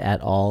head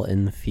at all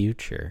in the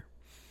future?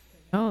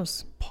 Who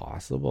knows?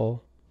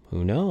 Possible.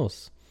 Who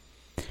knows?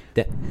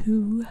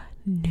 Who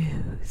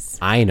knows?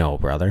 I know,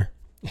 brother.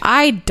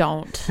 I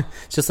don't.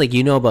 It's just like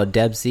you know about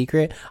Deb's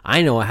secret.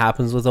 I know what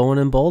happens with Owen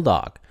and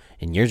Bulldog.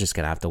 And you're just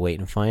going to have to wait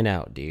and find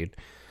out, dude.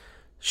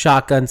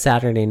 Shotgun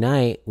Saturday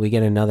Night. We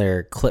get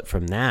another clip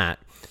from that.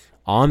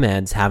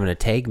 Ahmed's having a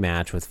tag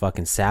match with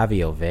fucking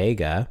Savio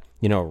Vega.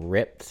 You know,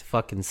 ripped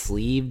fucking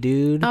sleeve,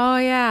 dude. Oh,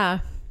 yeah.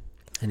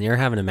 And they're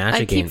having a match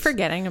against... I keep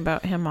forgetting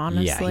about him,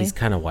 honestly. Yeah, he's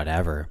kind of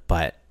whatever.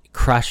 But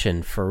Crush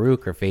and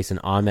Farouk are facing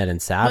Ahmed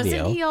and Savio.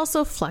 Wasn't he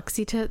also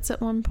Flexi Tits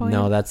at one point?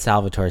 No, that's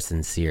Salvatore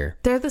Sincere.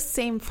 They're the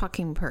same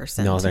fucking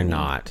person. No, they're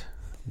not.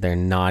 They're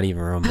not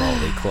even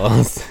remotely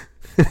close.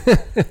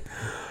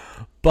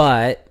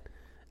 But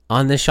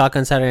on this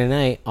Shotgun Saturday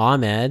Night,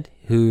 Ahmed,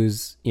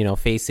 who's, you know,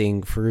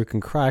 facing Farouk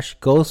and Crush,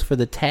 goes for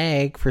the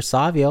tag for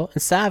Savio,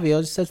 and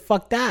Savio just says,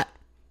 fuck that,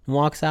 and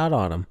walks out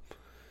on him.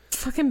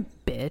 Fucking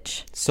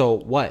bitch. So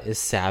what, is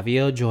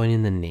Savio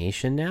joining the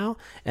Nation now?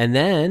 And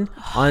then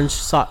on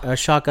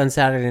Shotgun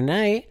Saturday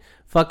Night,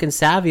 fucking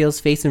Savio's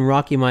facing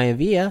Rocky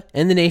Maivia,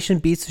 and the Nation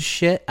beats the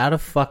shit out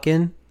of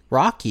fucking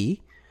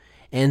Rocky,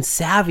 and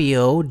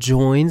Savio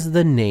joins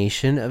the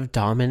Nation of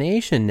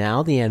Domination.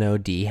 Now the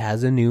NOD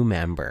has a new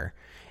member,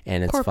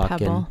 and it's poor fucking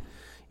Pebble.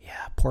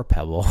 Yeah, poor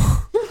Pebble.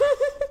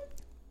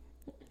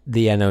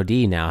 The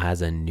NOD now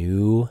has a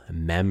new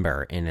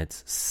member, and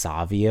it's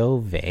Savio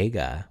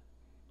Vega.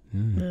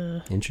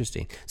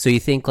 Interesting. So you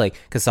think like,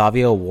 because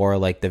Savio wore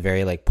like the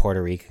very like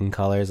Puerto Rican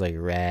colors, like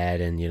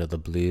red and, you know, the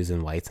blues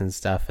and whites and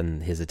stuff,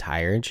 and his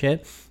attire and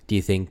shit. Do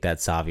you think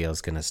that Savio's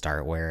gonna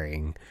start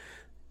wearing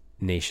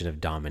Nation of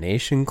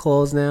Domination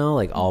clothes now,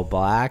 like all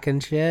black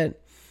and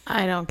shit?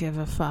 I don't give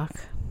a fuck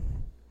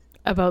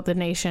about the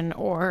Nation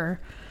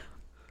or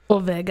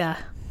Vega.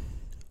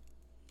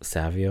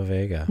 Savio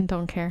Vega.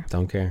 Don't care.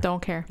 Don't care.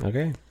 Don't care.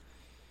 Okay.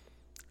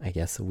 I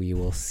guess we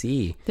will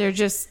see. They're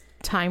just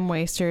time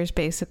wasters,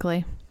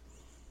 basically.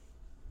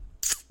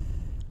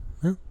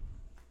 Well,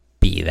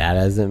 be that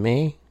as it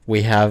may,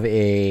 we have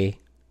a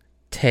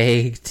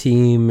tag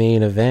team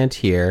main event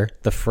here.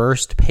 The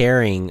first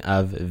pairing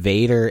of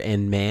Vader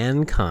and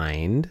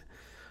Mankind.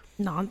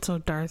 Not so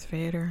Darth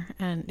Vader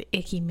and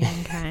icky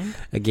Mankind.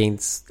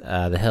 Against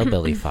the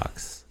Hillbilly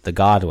Fucks, the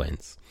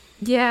Godwins.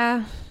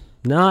 Yeah.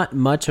 Not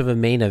much of a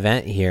main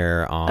event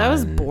here on... That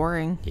was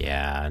boring.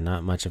 Yeah,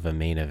 not much of a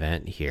main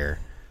event here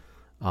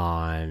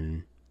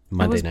on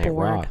Monday Night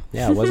bored. Raw.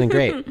 Yeah, it wasn't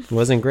great. It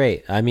wasn't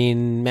great. I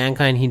mean,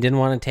 Mankind, he didn't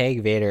want to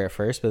tag Vader at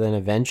first, but then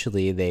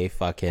eventually they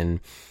fucking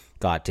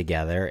got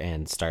together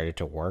and started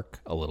to work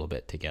a little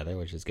bit together,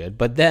 which is good.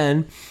 But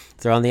then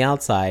they're on the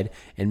outside,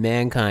 and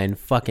Mankind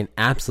fucking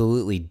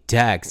absolutely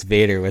decks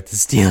Vader with the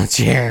steel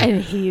chair.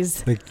 And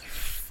he's like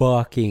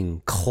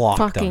fucking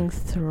clocked him.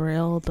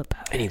 Thrilled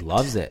about it. And he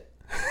loves it.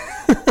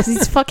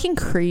 He's fucking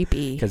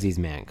creepy. Because he's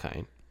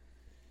Mankind.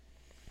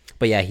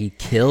 But yeah, he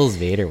kills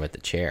Vader with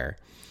the chair.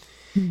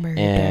 Murder.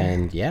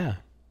 And yeah,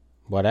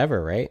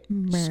 whatever, right?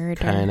 Murder.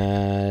 Kind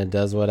of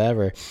does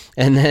whatever.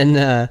 And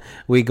then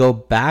we go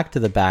back to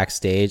the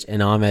backstage,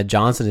 and Ahmed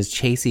Johnson is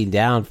chasing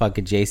down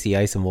fucking JC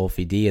Ice and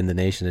Wolfie D in the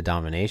Nation of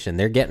Domination.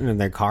 They're getting in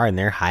their car and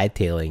they're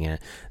hightailing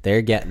it.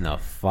 They're getting the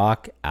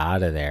fuck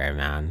out of there,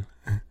 man.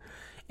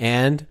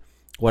 And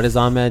what does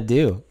Ahmed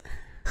do?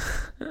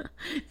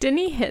 Didn't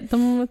he hit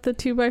them with the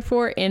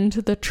 2x4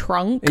 into the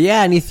trunk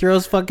Yeah, and he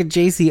throws fucking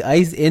JC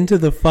Ice into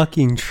the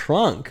fucking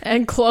trunk.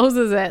 and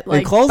closes it?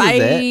 Like, closes bye,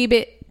 it,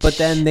 bitch. But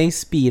then they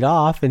speed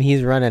off and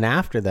he's running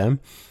after them.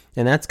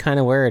 And that's kind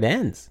of where it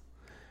ends.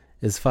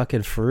 Is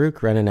fucking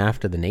Farouk running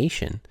after the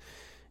Nation.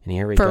 And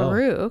here we go.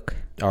 Farouk.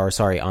 Or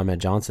sorry, Ahmed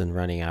Johnson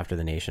running after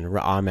the Nation.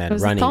 Ahmed It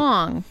was running. a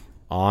thong.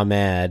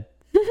 Ahmed,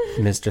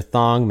 Mr.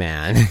 Thong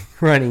Man,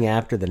 running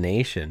after the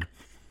Nation.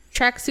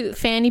 Tracksuit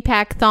fanny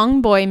pack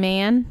thong boy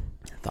man.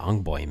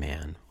 Thong Boy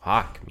Man.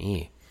 Fuck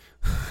me.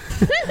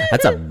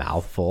 That's a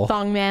mouthful.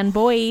 Thong man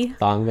boy.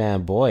 Thong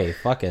Man Boy.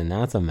 Fucking,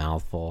 that's a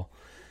mouthful.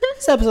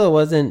 This episode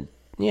wasn't,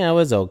 it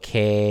was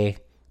okay.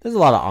 There's a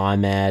lot of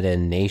Ahmed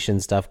and Nation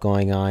stuff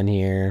going on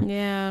here.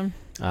 Yeah.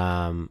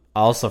 I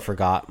also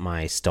forgot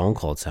my Stone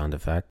Cold sound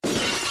effect.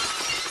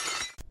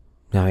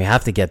 Now we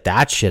have to get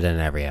that shit in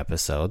every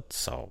episode,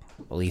 so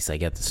at least I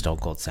get the Stone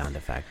Cold sound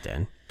effect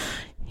in.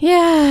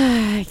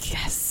 Yeah, I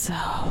guess so.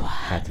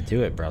 Had to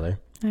do it, brother.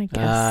 I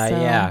guess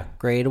so. Yeah,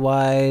 grade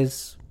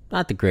wise,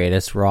 not the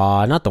greatest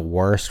Raw, not the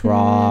worst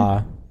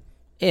Raw.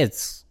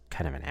 It's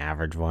kind of an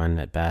average one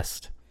at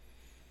best.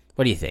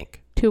 What do you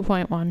think?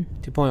 2.1.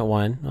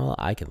 2.1. Well,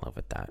 I can live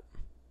with that.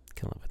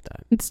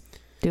 It's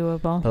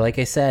doable. But like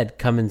I said,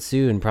 coming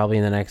soon, probably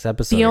in the next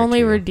episode. The or only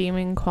two.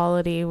 redeeming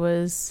quality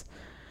was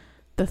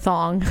the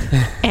thong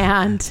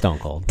and Stone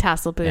Cold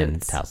tassel boots.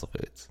 and tassel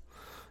boots.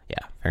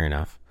 Yeah, fair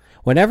enough.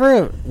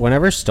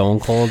 Whenever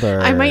Stone Cold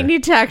or I might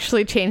need to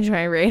actually change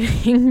my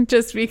rating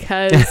just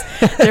because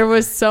there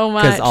was so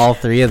much. because all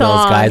three of those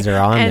thong guys are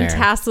on and there.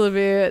 tassel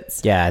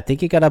boots. Yeah, I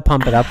think you gotta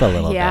pump it up a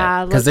little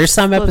Yeah, bit. Because there's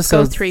some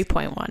episodes. Let's go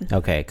 3.1.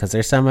 Okay, because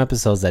there's some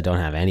episodes that don't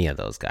have any of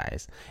those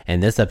guys,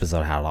 and this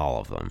episode had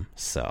all of them.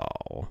 So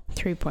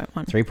 3.1.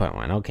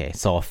 3.1. Okay,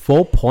 so a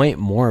full point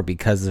more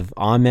because of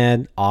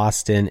Ahmed,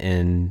 Austin,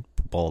 and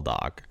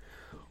Bulldog.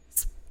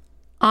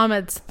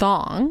 Ahmed's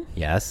thong.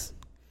 Yes.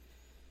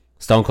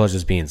 Stone Cold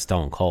just being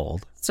Stone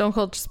Cold. Stone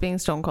Cold just being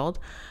Stone Cold.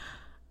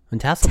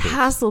 And Tassel Boots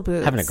Tassel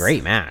boots. having a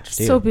great match,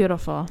 too. So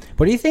beautiful.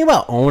 What do you think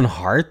about Owen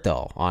Hart,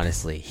 though,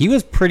 honestly? He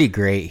was pretty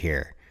great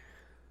here.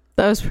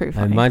 That was pretty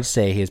I funny. must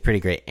say he was pretty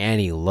great,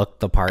 and he looked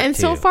the part, And too.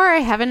 so far, I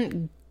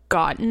haven't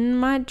gotten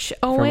much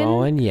Owen. From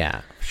Owen?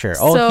 Yeah, sure.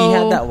 Oh, he So-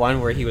 had that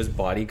one where he was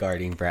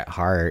bodyguarding Bret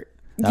Hart.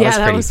 That Yeah, was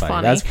that pretty was funny.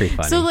 funny. That's pretty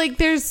funny. So, like,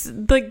 this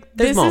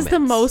is moments. the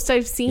most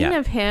I've seen Yeah,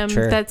 of him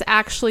sure. that's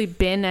actually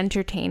been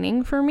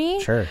entertaining for me.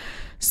 Sure.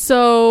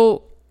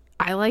 So,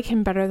 I like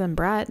him better than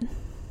Bret.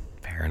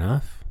 Fair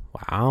enough.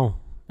 Wow.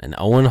 An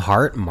Owen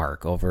Hart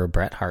mark over a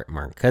Bret Hart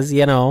mark. Because,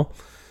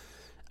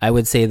 I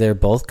would say they're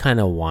both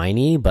kind of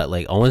whiny, but,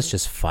 like, Owen's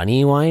just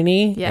funny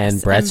whiny. Yes.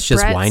 And Bret's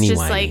just whiny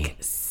just whiny. like,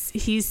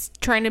 he's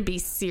trying to be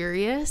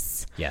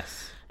serious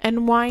Yes.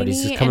 and whiny. But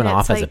he's just coming and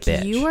off it's as a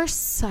bitch. You are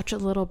such a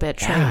little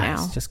bitch right Yeah,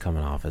 now. he's just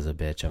coming off as a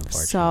bitch,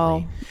 unfortunately.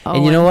 So,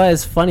 and you know what?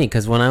 It's funny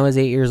because when I was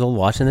 8 years old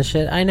watching this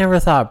shit, I never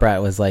thought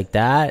Bret was like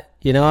that.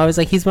 I was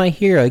like, he's my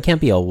hero. He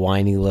can't be a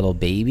whiny little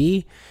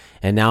baby.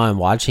 And now I'm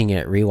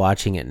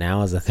rewatching it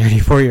now as a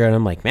 34-year-old.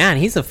 I'm like, man,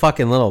 he's a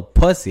fucking little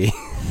pussy.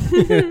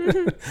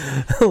 A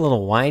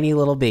little whiny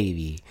little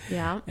baby.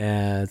 Yeah.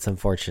 It's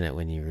unfortunate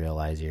when you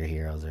realize your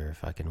heroes are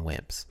fucking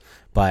wimps.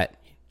 But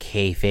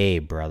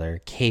kayfabe,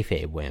 brother.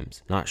 Kayfabe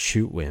wimps. Not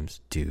shoot wimps,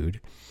 dude.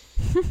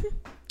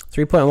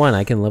 3.1,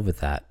 I can live with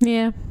that.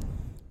 Yeah.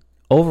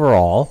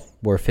 Overall,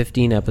 we're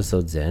 15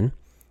 episodes in.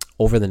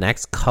 Over the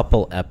next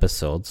couple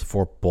episodes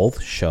for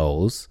both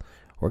shows,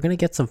 we're going to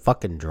get some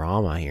fucking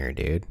drama here,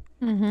 dude.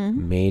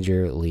 Mm-hmm.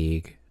 Major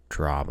league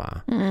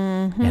drama.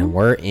 Mm-hmm. And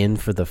we're in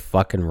for the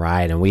fucking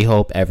ride. And we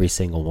hope every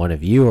single one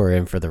of you are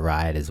in for the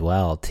ride as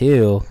well,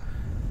 too.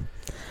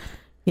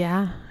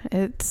 Yeah.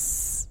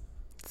 It's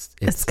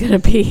going to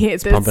be...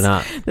 It's pumping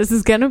up. This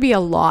is going to be a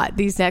lot.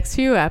 These next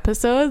few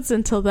episodes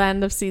until the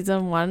end of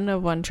season 1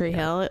 of One Tree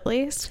Hill, at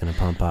least. It's going to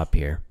pump up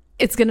here.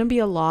 It's going to be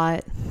a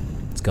lot.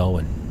 It's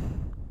going.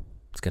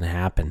 It's going to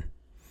happen.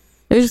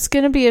 There's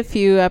going to be a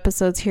few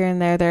episodes here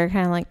and there that are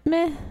kind of like,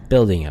 meh.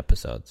 Building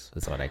episodes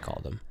is what I call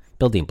them.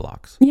 Building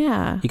blocks.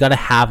 Yeah. You got to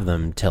have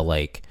them to,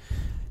 like,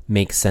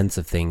 make sense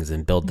of things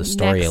and build the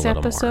story Next a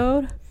little more.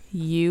 episode,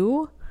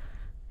 you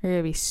are going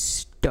to be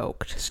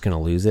stoked. Just going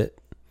to lose it.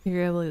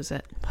 You're going to lose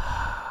it.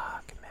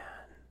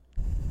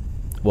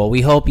 Well,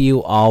 we hope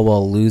you all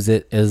will lose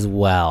it as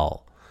well.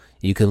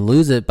 You can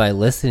lose it by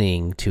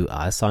listening to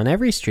us on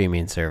every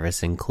streaming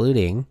service,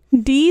 including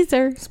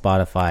Deezer.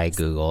 Spotify,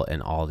 Google,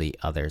 and all the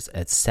others,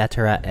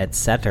 etc.,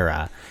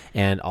 etc.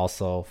 And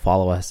also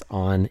follow us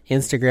on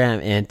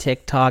Instagram and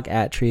TikTok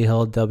at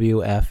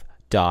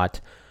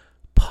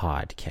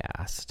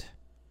treehillwf.podcast.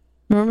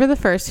 Remember the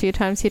first few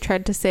times he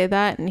tried to say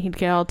that and he'd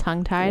get all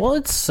tongue-tied? Well,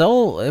 it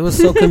was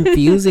so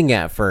confusing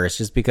at first,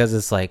 just because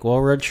it's like,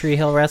 well, we're Tree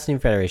Hill Wrestling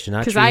Federation,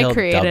 not 'Cause Tree I Hill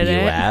created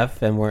it.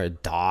 WF, and we're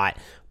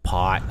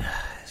pot.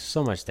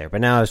 So much there,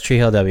 but now it's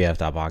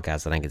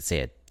treehillwf.podcast, and I can say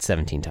it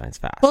 17 times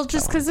fast. Well,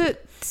 just because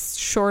it's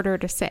shorter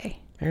to say.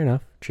 Fair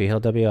enough.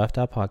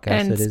 treehillwf.podcast.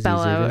 And it is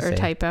spell easier out to or say.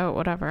 type out,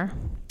 whatever.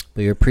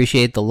 We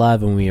appreciate the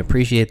love and we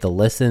appreciate the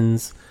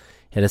listens.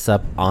 Hit us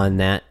up on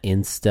that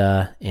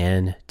Insta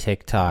and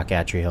TikTok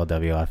at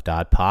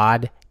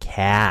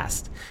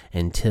treehillwf.podcast.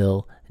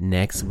 Until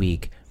next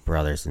week,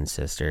 brothers and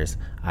sisters,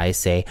 I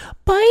say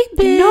bye,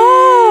 bitch.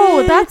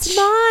 No, that's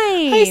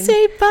mine. I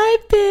say bye,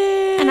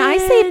 bitch. And I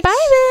say bye,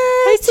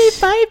 bitch. I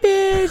say bye,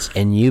 bitch.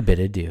 And you bid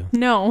adieu.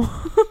 No.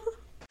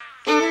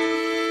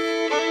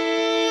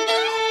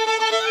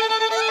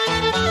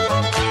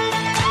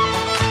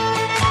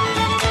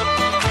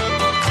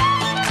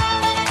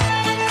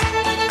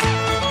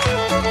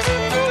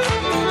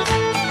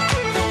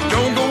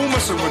 Don't go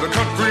messing with a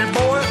country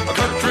boy, a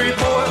country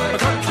boy, a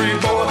country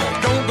boy.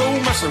 Don't go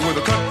messing with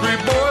a country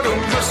boy,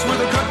 don't mess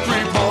with a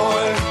country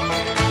boy.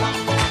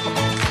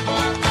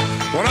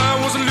 When I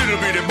was a little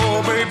bitty boy,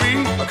 baby,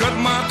 I cut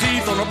my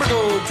teeth on a big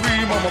old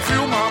tree. Mama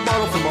filled my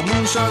bottle from my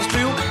moonshine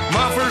spill.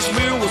 My first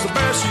meal was a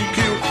bass she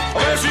killed. A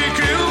bass she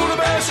killed, a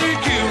bass she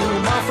killed.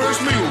 My first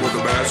meal was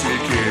a bass she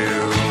killed.